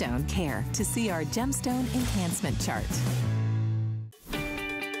Gemstone Care to see our gemstone enhancement chart.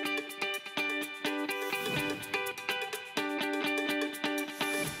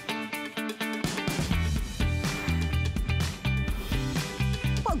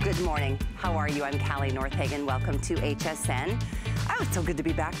 Good morning. How are you? I'm Callie Northagen. Welcome to HSN. Oh, it's so good to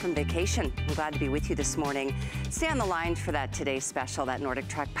be back from vacation. I'm glad to be with you this morning. Stay on the line for that today's special. That Nordic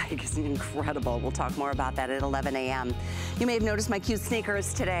Trek bike is incredible. We'll talk more about that at 11 a.m. You may have noticed my cute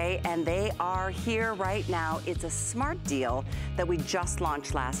sneakers today, and they are here right now. It's a smart deal that we just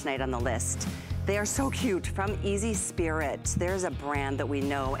launched last night on the list. They are so cute, from Easy Spirit. There's a brand that we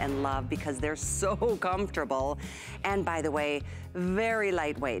know and love because they're so comfortable. And by the way, very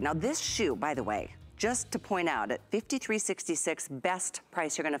lightweight. Now this shoe, by the way, just to point out, at $53.66, best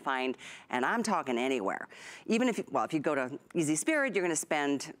price you're gonna find, and I'm talking anywhere. Even if you go to Easy Spirit, you're gonna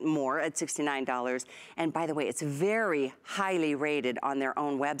spend more at $69. And by the way, it's very highly rated on their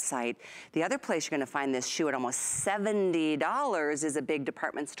own website. The other place you're gonna find this shoe at almost $70 is a big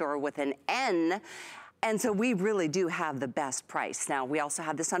department store with an N. And so we really do have the best price. Now, we also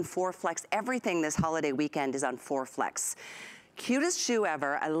have this on 4Flex. Everything this holiday weekend is on 4Flex. Cutest shoe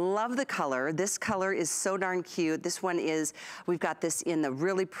ever. I love the color. This color is so darn cute. This one is, we've got this in the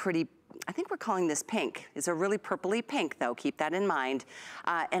really pretty, I think we're calling this pink. It's a really purpley pink though, keep that in mind.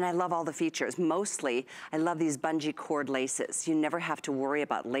 And I love all the features. Mostly, I love these bungee cord laces. You never have to worry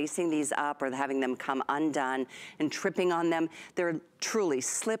about lacing these up or having them come undone and tripping on them. They're truly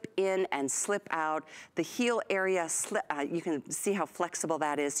slip in and slip out. The heel area, you can see how flexible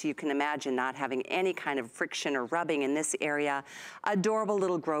that is, so you can imagine not having any kind of friction or rubbing in this area. Adorable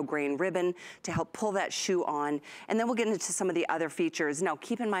little grosgrain ribbon to help pull that shoe on. And then we'll get into some of the other features. Now,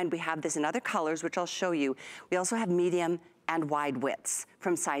 keep in mind we have this in other colors, which I'll show you. We also have medium and wide widths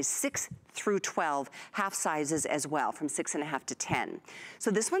from size 6 through 12, half sizes as well, from 6.5 to 10.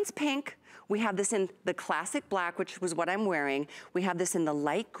 So this one's pink. We have this in the classic black, which was what I'm wearing. We have this in the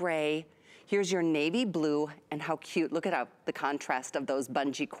light gray. Here's your navy blue, and how cute. Look at the contrast of those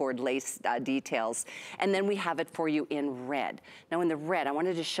bungee cord lace details. And then we have it for you in red. Now in the red, I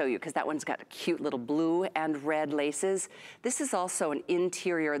wanted to show you, because that one's got a cute little blue and red laces. This is also an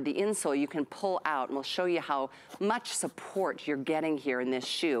interior, the insole you can pull out, and we'll show you how much support you're getting here in this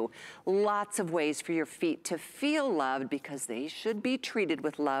shoe. Lots of ways for your feet to feel loved, because they should be treated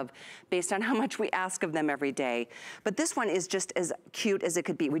with love based on how much we ask of them every day. But this one is just as cute as it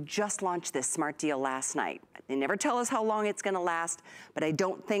could be. We just launched this smart deal last night. They never tell us how long it's gonna last, but I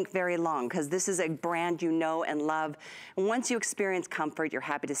don't think very long, because this is a brand you know and love. And once you experience comfort, you're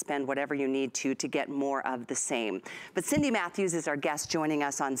happy to spend whatever you need to get more of the same. But Cindy Matthews is our guest joining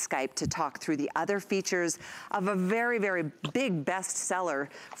us on Skype to talk through the other features of a very, very big bestseller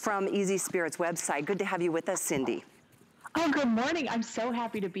from Easy Spirit's website. Good to have you with us, Cindy. Oh, good morning. I'm so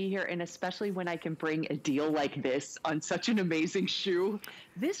happy to be here, and especially when I can bring a deal like this on such an amazing shoe.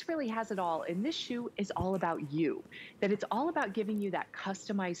 This really has it all, and this shoe is all about you. That it's all about giving you that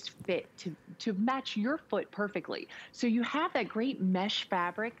customized fit to match your foot perfectly. So you have that great mesh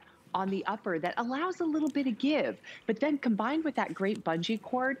fabric on the upper that allows a little bit of give, but then combined with that great bungee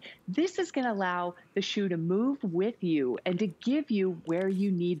cord, this is going to allow the shoe to move with you and to give you where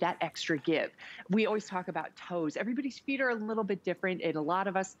you need that extra give. We always talk about toes. Everybody's feet are a little bit different, and a lot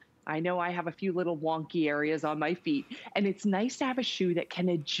of us, I know I have a few little wonky areas on my feet, and it's nice to have a shoe that can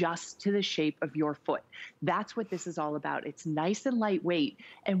adjust to the shape of your foot. That's what this is all about. It's nice and lightweight,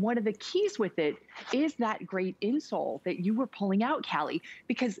 and one of the keys with it is that great insole that you were pulling out, Callie,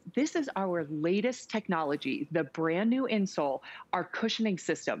 because this is our latest technology, the brand new insole, our cushioning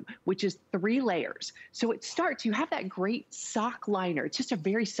system, which is 3 layers. So it starts, you have that great sock liner. It's just a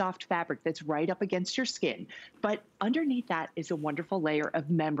very soft fabric that's right up against your skin, but underneath that is a wonderful layer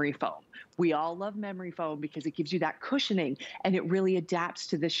of memory foam. We all love memory foam because it gives you that cushioning and it really adapts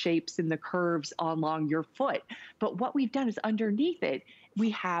to the shapes and the curves along your foot. But what we've done is underneath it, we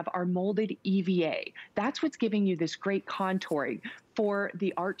have our molded EVA. That's what's giving you this great contouring for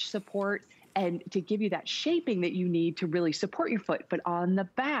the arch support and to give you that shaping that you need to really support your foot. But on the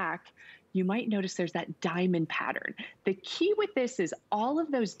back, you might notice there's that diamond pattern. The key with this is all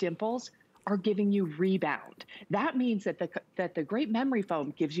of those dimples are giving you rebound. That means that the great memory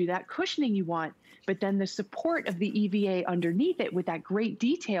foam gives you that cushioning you want, but then the support of the EVA underneath it with that great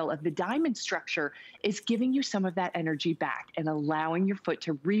detail of the diamond structure is giving you some of that energy back and allowing your foot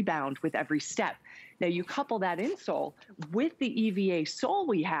to rebound with every step. Now you couple that insole with the EVA sole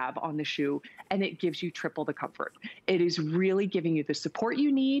we have on the shoe, and it gives you triple the comfort. It is really giving you the support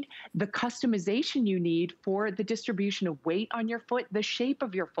you need, the customization you need for the distribution of weight on your foot, the shape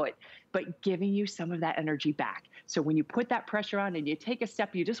of your foot, but giving you some of that energy back. So when you put that pressure on and you take a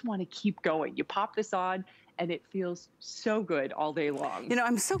step, you just want to keep going. You pop this on, and it feels so good all day long. You know,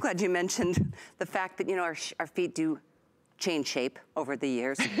 I'm so glad you mentioned the fact that, you know, our feet do change shape over the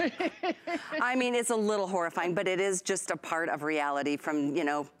years. I mean, it's a little horrifying, but it is just a part of reality from, you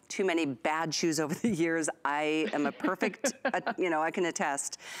know, too many bad shoes over the years. I am a perfect, you know, I can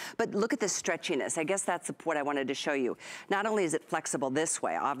attest. But look at the stretchiness. I guess that's what I wanted to show you. Not only is it flexible this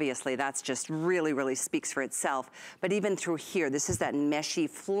way, obviously that's just really, really speaks for itself, but even through here, this is that meshy,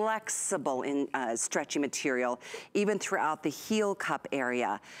 flexible stretchy material, even throughout the heel cup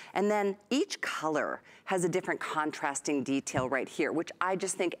area. And then each color has a different contrasting detail right here, which I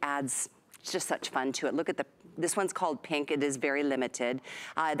just think adds just such fun to it. Look at this one's called pink. It is very limited.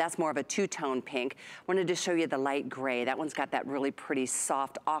 That's more of a two-tone pink. Wanted to show you the light gray. That one's got that really pretty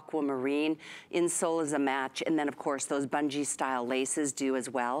soft aquamarine. Insole is a match. And then of course those bungee style laces do as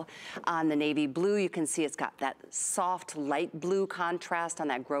well. On the navy blue, you can see it's got that soft light blue contrast on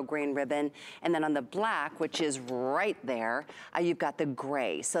that grosgrain ribbon. And then on the black, which is right there, you've got the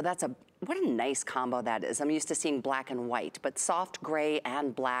gray. So that's what a nice combo that is. I'm used to seeing black and white, but soft gray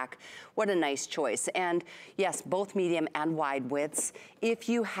and black, what a nice choice. And yes, both medium and wide widths. If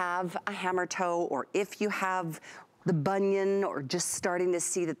you have a hammer toe, or if you have the bunion, or just starting to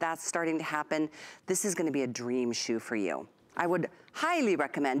see that that's starting to happen, this is gonna be a dream shoe for you. I would highly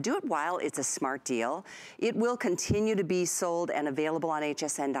recommend, do it while it's a smart deal. It will continue to be sold and available on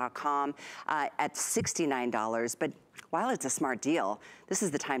hsn.com at $69, but while it's a smart deal, this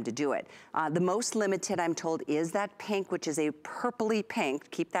is the time to do it. The most limited, I'm told, is that pink, which is a purpley pink.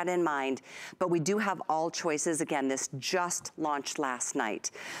 Keep that in mind. But we do have all choices. Again, this just launched last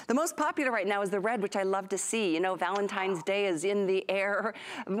night. The most popular right now is the red, which I love to see. You know, Valentine's Day is in the air.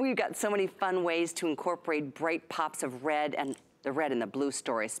 We've got so many fun ways to incorporate bright pops of red, and the red and the blue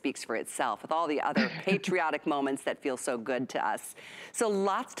story speaks for itself with all the other patriotic moments that feel so good to us. So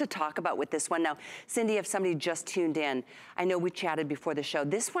lots to talk about with this one. Now, Cindy, if somebody just tuned in, I know we chatted before the show.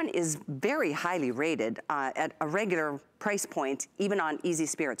 This one is very highly rated at a regular price point, even on Easy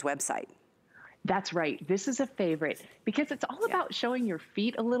Spirit's website. That's right. This is a favorite because it's all about showing your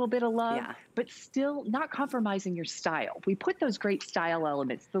feet a little bit of love, but still not compromising your style. We put those great style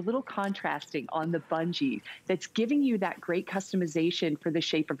elements, the little contrasting on the bungee that's giving you that great customization for the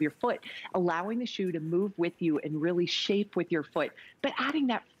shape of your foot, allowing the shoe to move with you and really shape with your foot, but adding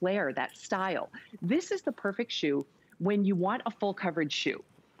that flair, that style. This is the perfect shoe when you want a full coverage shoe.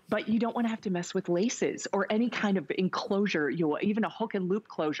 but you don't want to have to mess with laces or any kind of enclosure, even a hook and loop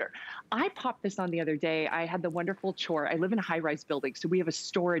closure. I popped this on the other day. I had the wonderful chore. I live in a high-rise building, so we have a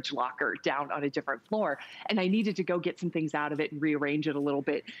storage locker down on a different floor, and I needed to go get some things out of it and rearrange it a little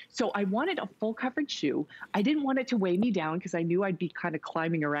bit. So I wanted a full coverage shoe. I didn't want it to weigh me down because I knew I'd be kind of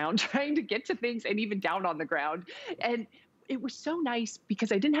climbing around trying to get to things and even down on the ground. And it was so nice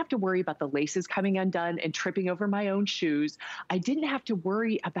because I didn't have to worry about the laces coming undone and tripping over my own shoes. I didn't have to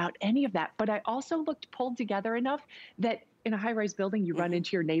worry about any of that, but I also looked pulled together enough that in a high-rise building, you run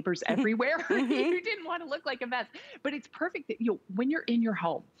into your neighbors everywhere. You didn't want to look like a mess. But it's perfect that, when you're in your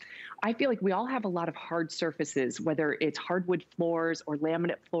home, I feel like we all have a lot of hard surfaces, whether it's hardwood floors or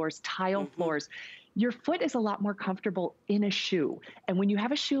laminate floors, tile floors. Your foot is a lot more comfortable in a shoe. And when you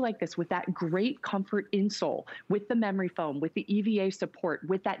have a shoe like this with that great comfort insole, with the memory foam, with the EVA support,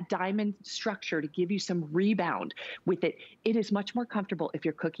 with that diamond structure to give you some rebound with it, it is much more comfortable if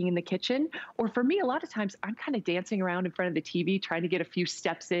you're cooking in the kitchen. Or for me, a lot of times I'm kind of dancing around in front of the TV, trying to get a few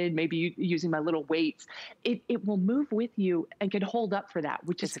steps in, maybe using my little weights. It will move with you and can hold up for that,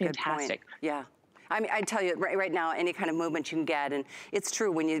 which is fantastic. Yeah. I mean, I tell you, right now, any kind of movement you can get, and it's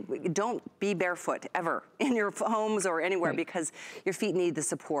true, when you don't be barefoot ever in your homes or anywhere because your feet need the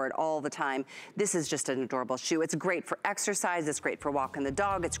support all the time. This is just an adorable shoe. It's great for exercise. It's great for walking the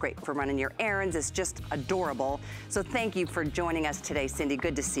dog. It's great for running your errands. It's just adorable. So thank you for joining us today, Cindy.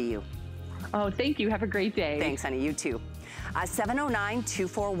 Good to see you. Oh, thank you. Have a great day. Thanks, honey. You too.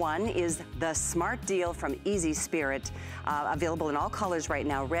 709-241 is the smart deal from Easy Spirit. Available in all colors right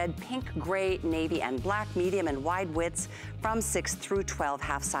now: red, pink, gray, navy, and black, medium and wide widths from 6 through 12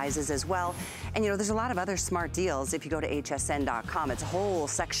 half sizes as well. And there's a lot of other smart deals if you go to hsn.com. It's a whole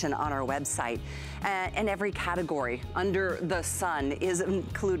section on our website. And every category under the sun is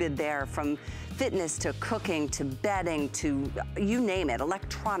included there, from fitness to cooking to bedding to you name it,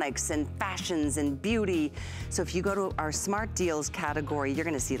 electronics and fashions and beauty. So if you go to our smart deals category, you're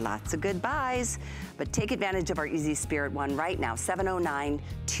gonna see lots of good buys. But take advantage of our Easy Spirit one right now,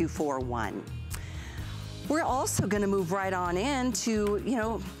 709-241. We're also gonna move right on into,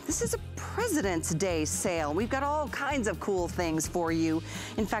 this is a President's Day sale. We've got all kinds of cool things for you.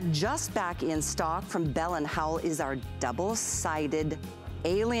 In fact, just back in stock from Bell & Howell is our double-sided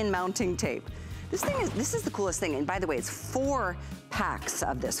alien mounting tape. This is the coolest thing. And by the way, it's 4 packs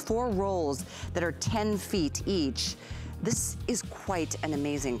of this, 4 rolls that are 10 feet each. This is quite an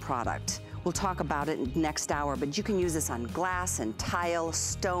amazing product. We'll talk about it next hour, but you can use this on glass and tile,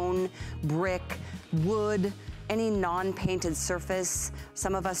 stone, brick, wood, any non-painted surface.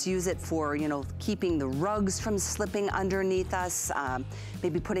 Some of us use it for, keeping the rugs from slipping underneath us,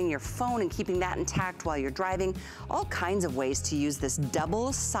 maybe putting your phone and keeping that intact while you're driving. All kinds of ways to use this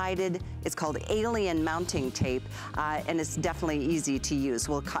double-sided, it's called alien mounting tape, and it's definitely easy to use.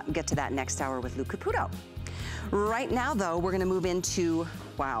 We'll get to that next hour with Lou Caputo. Right now, though, we're gonna move into,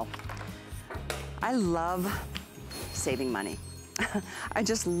 wow, I love saving money. I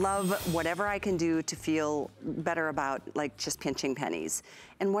just love whatever I can do to feel better about, like, just pinching pennies.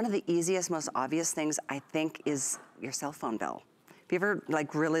 And one of the easiest, most obvious things, I think, is your cell phone bill. Have you ever,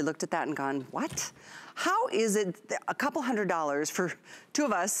 really looked at that and gone, what? How is it a couple $100s for 2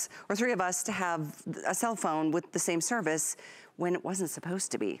 of us or 3 of us to have a cell phone with the same service when it wasn't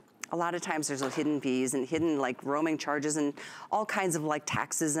supposed to be? A lot of times there's hidden fees and hidden roaming charges and all kinds of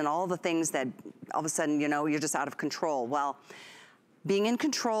taxes and all the things that all of a sudden, you're just out of control. Well, being in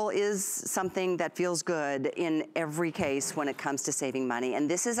control is something that feels good in every case when it comes to saving money. And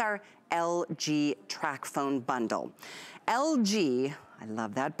this is our LG Track Phone Bundle. LG, I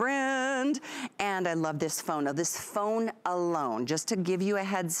love that brand, and I love this phone. Now this phone alone, just to give you a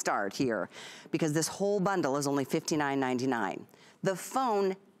head start here, because this whole bundle is only $59.99. The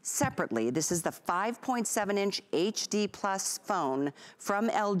phone separately, this is the 5.7-inch HD Plus phone from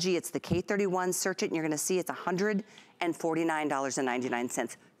LG. It's the K31. Search it and you're gonna see it's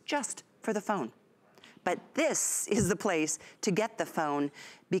 $149.99 just for the phone. But this is the place to get the phone,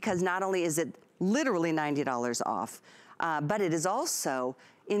 because not only is it literally $90 off, but it is also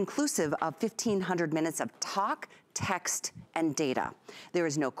inclusive of 1,500 minutes of talk, text, and data. There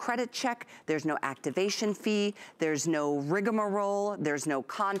is no credit check, there's no activation fee, there's no rigmarole, there's no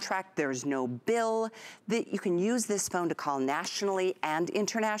contract, there's no bill. You can use this phone to call nationally and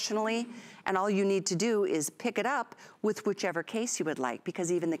internationally, and all you need to do is pick it up with whichever case you would like, because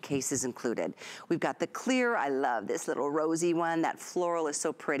even the case is included. We've got the clear, I love this little rosy one, that floral is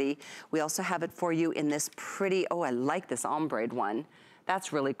so pretty. We also have it for you in this pretty, oh, I like this ombre one.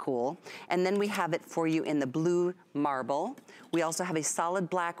 That's really cool. And then we have it for you in the blue marble. We also have a solid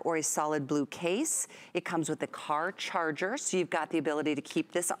black or a solid blue case. It comes with a car charger, so you've got the ability to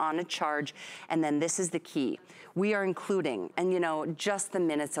keep this on a charge. And then this is the key. We are including, and you know, just the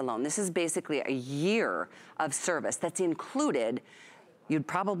minutes alone, this is basically a year of service that's included. You'd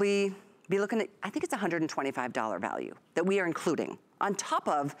probably be looking at, I think it's $125 value that we are including, on top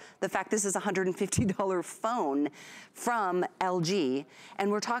of the fact this is a $150 phone from LG. And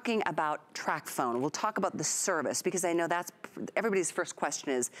we're talking about track phone. We'll talk about the service, because I know that's everybody's first question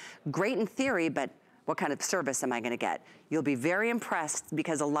is, great in theory, but what kind of service am I gonna get? You'll be very impressed,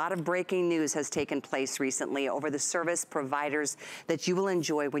 because a lot of breaking news has taken place recently over the service providers that you will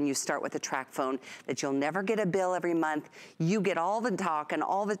enjoy when you start with a track phone, that you'll never get a bill every month. You get all the talk and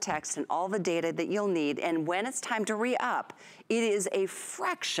all the text and all the data that you'll need. And when it's time to re-up, it is a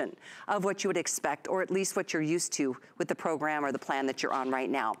fraction of what you would expect, or at least what you're used to with the program or the plan that you're on right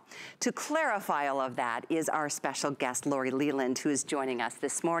now. To clarify all of that is our special guest, Lori Leland, who is joining us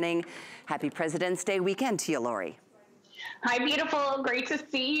this morning. Happy President's Day weekend to you, Lori. Hi, beautiful. Great to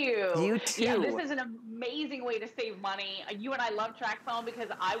see you. You too. Yeah, this is an amazing way to save money. You and I love TrackPhone because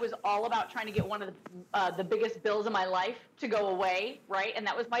I was all about trying to get one of the biggest bills of my life to go away, right? And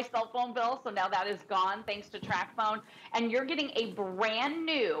that was my cell phone bill. So now that is gone thanks to TrackPhone. And you're getting a brand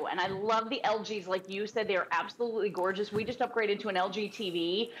new, and I love the LGs, like you said, they're absolutely gorgeous. We just upgraded to an LG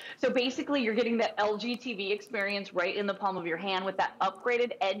TV. So basically you're getting that LG TV experience right in the palm of your hand with that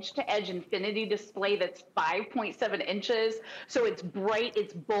upgraded edge-to-edge infinity display that's 5.7 inches. So it's bright,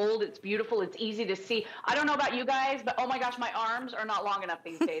 it's bold, it's beautiful, it's easy to see. I don't know about you guys, but oh my gosh, my arms are not long enough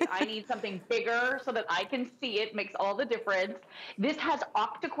these days. I need something bigger so that I can see it. Makes all the difference. This has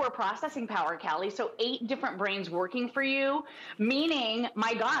octa-core processing power, Callie, so 8 different brains working for you, meaning,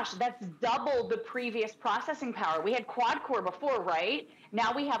 my gosh, that's double the previous processing power. We had quad-core before, right?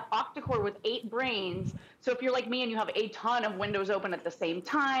 Now we have octa-core with 8 brains. So if you're like me and you have a ton of windows open at the same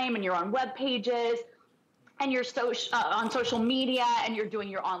time and you're on web pages, and you're on social media, and you're doing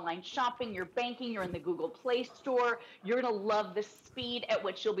your online shopping, your banking, you're in the Google Play Store, you're gonna love the speed at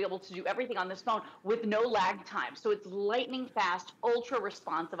which you'll be able to do everything on this phone with no lag time. So it's lightning fast, ultra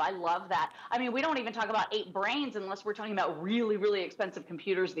responsive. I love that. I mean, we don't even talk about 8 brains unless we're talking about really, really expensive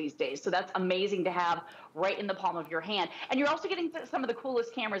computers these days. So that's amazing to have right in the palm of your hand. And you're also getting some of the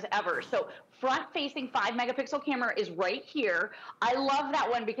coolest cameras ever. So front-facing 5-megapixel camera is right here. I love that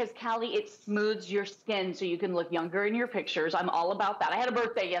one because, Callie, it smooths your skin so you can look younger in your pictures. I'm all about that. I had a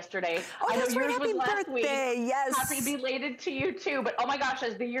birthday yesterday. Oh, I know that's right. yours was last Happy week. birthday. Yes. Happy belated to you too. But oh my gosh,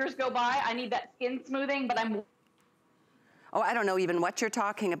 as the years go by, I need that skin smoothing, but I'm... Oh, I don't know even what you're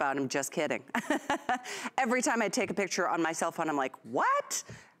talking about. I'm just kidding. Every time I take a picture on my cell phone, I'm like, what?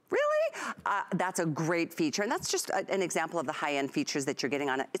 Really? That's a great feature. And that's just an example of the high-end features that you're getting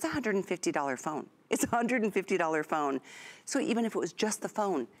on it. It's a $150 phone. It's a $150 phone. So even if it was just the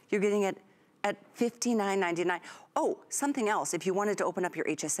phone, you're getting it at $59.99. Oh, something else. If you wanted to open up your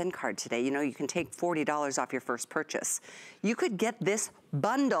HSN card today, you know, you can take $40 off your first purchase. You could get this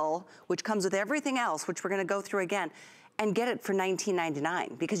bundle, which comes with everything else, which we're gonna go through again, and get it for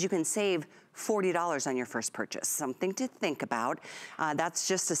 $19.99 because you can save $40 on your first purchase. Something to think about. That's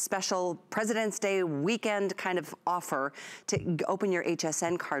just a special President's Day weekend kind of offer to open your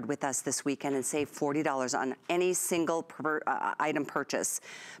HSN card with us this weekend and save $40 on any single item purchase.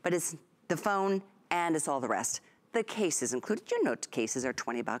 But it's the phone and it's all the rest. The case is included. Your note cases are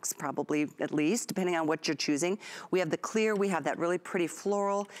 20 bucks probably at least, depending on what you're choosing. We have the clear, we have that really pretty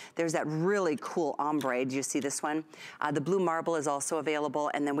floral. There's that really cool ombre. Do you see this one? The blue marble is also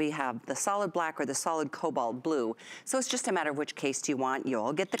available, and then we have the solid black or the solid cobalt blue. So it's just a matter of which case do you want. You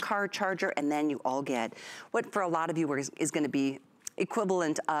all get the car charger, and then you all get what for a lot of you is gonna be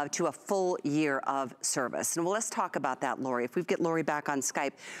equivalent to a full year of service. And well, let's talk about that, Lori. If we get Lori back on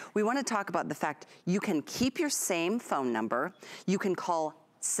Skype, we want to talk about the fact you can keep your same phone number. You can call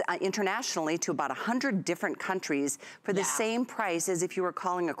internationally to about 100 different countries for the same price as if you were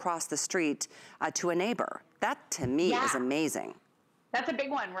calling across the street to a neighbor. That, to me, is amazing. That's a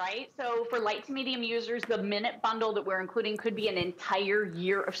big one, right? So for light to medium users, the minute bundle that we're including could be an entire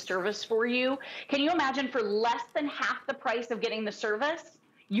year of service for you. Can you imagine for less than half the price of getting the service,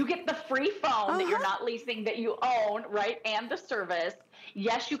 you get the free phone that you're not leasing, that you own, right? And the service.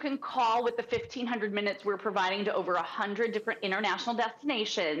 Yes, you can call with the 1,500 minutes we're providing to over 100 different international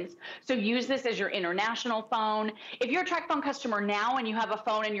destinations. So use this as your international phone. If you're a TracFone customer now and you have a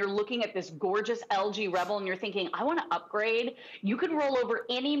phone and you're looking at this gorgeous LG Rebel and you're thinking, I want to upgrade, you can roll over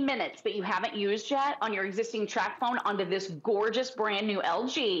any minutes that you haven't used yet on your existing TracFone onto this gorgeous brand new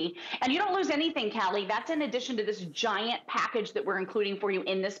LG. And you don't lose anything, Callie. That's in addition to this giant package that we're including for you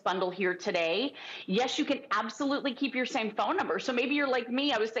in this bundle here today. Yes, you can absolutely keep your same phone number. So maybe you're like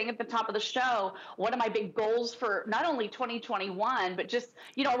me. I was saying at the top of the show, one of my big goals for not only 2021, but just,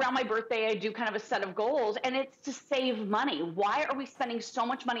 you know, around my birthday, I do kind of a set of goals, and it's to save money. Why are we spending so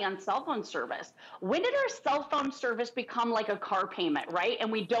much money on cell phone service? When did our cell phone service become like a car payment, right?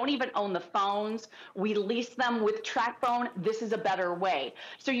 And we don't even own the phones. We lease them. With TracFone, this is a better way.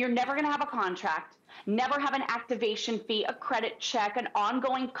 So you're never going to have a contract. Never have an activation fee, a credit check, an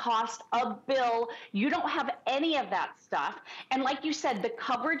ongoing cost, a bill. You don't have any of that stuff. And like you said, the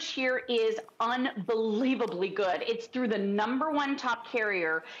coverage here is unbelievably good. It's through the #1 top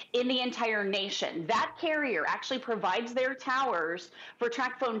carrier in the entire nation. That carrier actually provides their towers for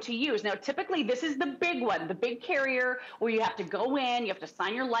TracFone to use. Now, typically, this is the big one, the big carrier where you have to go in, you have to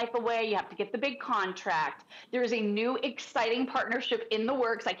sign your life away, you have to get the big contract. There's a new exciting partnership in the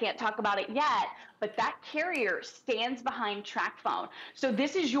works. I can't talk about it yet, but that carrier stands behind TracFone. So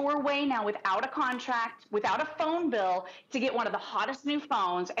this is your way now, without a contract, without a phone bill, to get one of the hottest new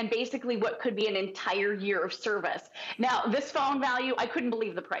phones and basically what could be an entire year of service. Now, this phone value, I couldn't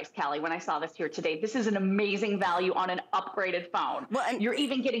believe the price, Callie, when I saw this here today. This is an amazing value on an upgraded phone. Well, and you're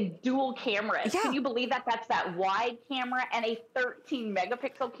even getting dual cameras. Yeah. Can you believe that? That's that wide camera and a 13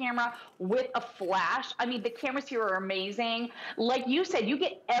 megapixel camera with a flash. I mean, the cameras here are amazing. Like you said, you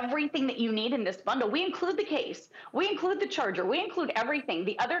get everything that you need in this bundle. We include the case, we include the charger, we include everything.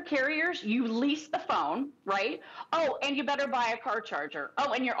 The other carriers, you lease the phone, right? Oh, and you better buy a car charger.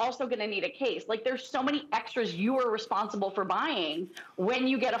 Oh, and you're also going to need a case. Like, there's so many extras you are responsible for buying when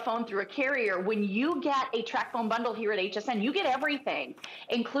you get a phone through a carrier. When you get a TracFone bundle here at HSN, you get everything,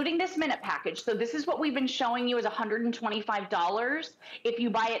 including this minute package. So this is what we've been showing you as $125 if you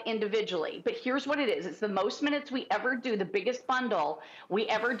buy it individually. But here's what it is. It's the most minutes we ever do, the biggest bundle we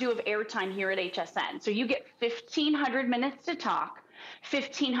ever do of airtime here at HSN. So you get 1,500 minutes to talk,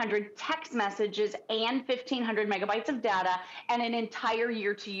 1,500 text messages, and 1,500 megabytes of data, and an entire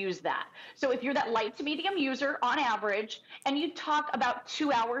year to use that. So if you're that light to medium user on average, and you talk about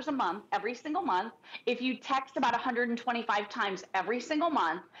 2 hours a month, every single month, if you text about 125 times every single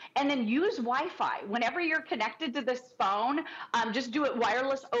month, and then use Wi-Fi, whenever you're connected to this phone, just do it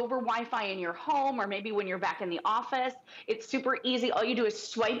wireless over Wi-Fi in your home, or maybe when you're back in the office. It's super easy. All you do is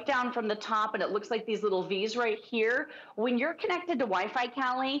swipe down from the top, and it looks like these little V's right here. When you're connected to Wi-Fi,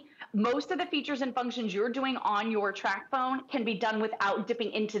 Callie, most of the features and functions you're doing on your TracFone can be done without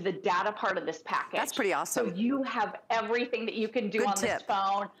dipping into the data part of this package. That's pretty awesome. So you have everything that you can do on this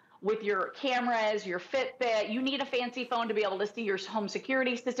phone with your cameras, your Fitbit. You need a fancy phone to be able to see your home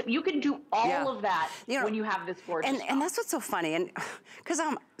security system. You can do all of that when you have this gorgeous phone. And that's what's so funny. And because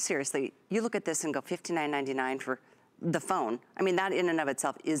seriously, you look at this and go $59.99 for the phone. I mean, that in and of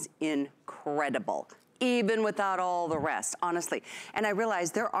itself is incredible, even without all the rest, honestly. And I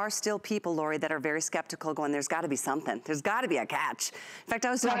realize there are still people, Lori, that are very skeptical, going, there's gotta be something. There's gotta be a catch. In fact, I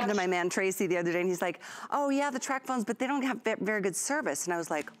was talking to my man, Tracy, the other day, and he's like, oh yeah, the TracFones, but they don't have very good service. And I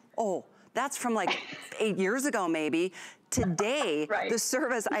was like, oh, that's from like 8 years ago, maybe. Today, the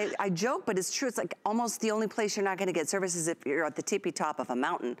service, I joke, but it's true. It's like almost the only place you're not gonna get service is if you're at the tippy top of a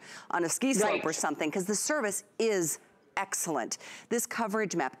mountain on a ski slope or something, because the service is excellent. This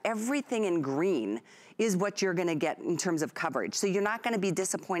coverage map, everything in green is what you're gonna get in terms of coverage. So you're not gonna be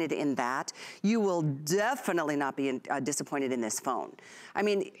disappointed in that. You will definitely not be disappointed in this phone. I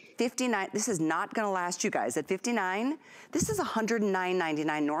mean, 59, this is not gonna last you guys. At 59, this is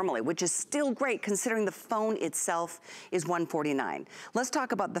 $109.99 normally, which is still great considering the phone itself is $149. Let's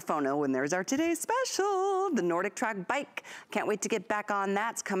talk about the phone. Oh, and there's our today's special, the Nordic Track bike. Can't wait to get back on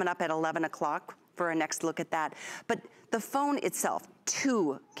that. It's coming up at 11 o'clock. For a next look at that. But the phone itself,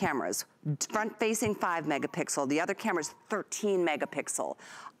 2 cameras, front facing 5 megapixel, the other camera's 13 megapixel,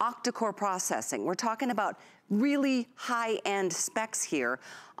 octa-core processing. We're talking about really high-end specs here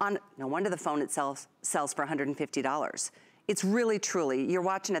on, no wonder the phone itself sells for $150. It's really, truly, you're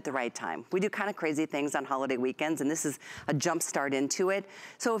watching at the right time. We do kind of crazy things on holiday weekends, and this is a jump start into it.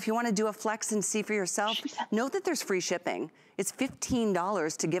 So if you want to do a flex and see for yourself, know that there's free shipping. It's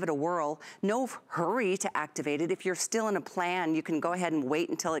 $15 to give it a whirl. No hurry to activate it. If you're still in a plan, you can go ahead and wait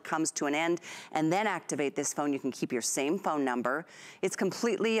until it comes to an end and then activate this phone. You can keep your same phone number. It's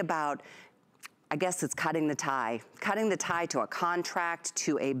completely about I guess it's cutting the tie to a contract,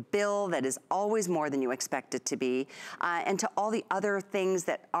 to a bill that is always more than you expect it to be, and to all the other things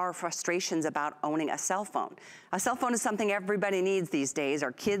that are frustrations about owning a cell phone. A cell phone is something everybody needs these days,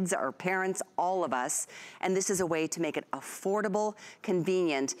 our kids, our parents, all of us, and this is a way to make it affordable,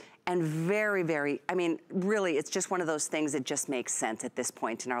 convenient, and very, very, I mean, really, it's just one of those things that just makes sense at this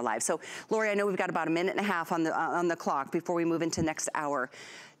point in our lives. So, Lori, I know we've got about a minute and a half on the clock before we move into next hour.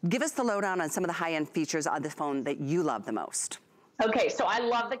 Give us the lowdown on some of the high-end features on the phone that you love the most. Okay, so I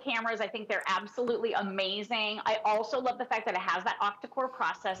love the cameras. I think they're absolutely amazing. I also love the fact that it has that octa-core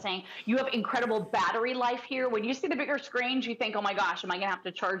processing. You have incredible battery life here. When you see the bigger screens, you think, oh my gosh, am I gonna have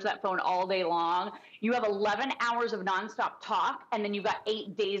to charge that phone all day long? You have 11 hours of nonstop talk, and then you've got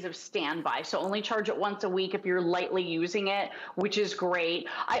 8 days of standby. So only charge it once a week if you're lightly using it, which is great.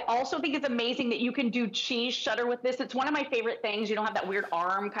 I also think it's amazing that you can do cheese shutter with this. It's one of my favorite things. You don't have that weird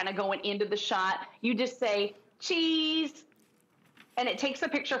arm kind of going into the shot. You just say, cheese, and it takes a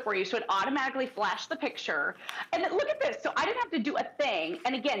picture for you. So it automatically flashed the picture. And then look at this. So I didn't have to do a thing.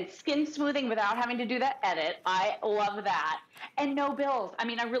 And again, skin smoothing without having to do that edit. I love that. And no bills. I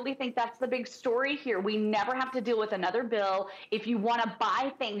mean, I really think that's the big story here. We never have to deal with another bill. If you want to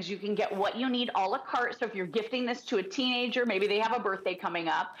buy things, you can get what you need a la carte. So if you're gifting this to a teenager, maybe they have a birthday coming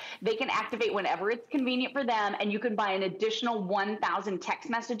up, they can activate whenever it's convenient for them. And you can buy an additional 1,000 text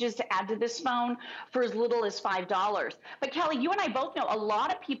messages to add to this phone for as little as $5. But Kelly, you and I both know a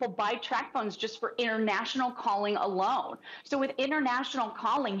lot of people buy track phones just for international calling alone. So with international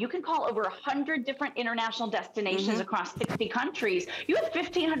calling, you can call over 100 different international destinations across 60 countries. You have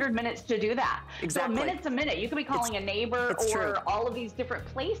 1,500 minutes to do that. Exactly. So a minute's a minute. You could be calling a neighbor or all of these different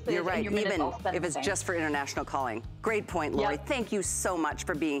places. You're right, and your even all spent if it's just for international calling. Great point, Lori. Yep. Thank you so much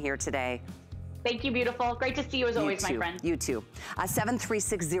for being here today. Thank you, beautiful. Great to see you as always, my friend. You too.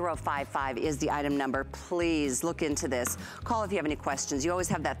 736055 is the item number. Please look into this. Call if you have any questions. You always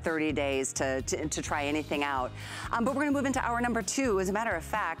have that 30 days to try anything out. But we're gonna move into hour number 2. As a matter of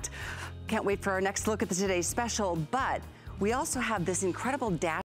fact, can't wait for our next look at the Today's Special, but we also have this incredible dash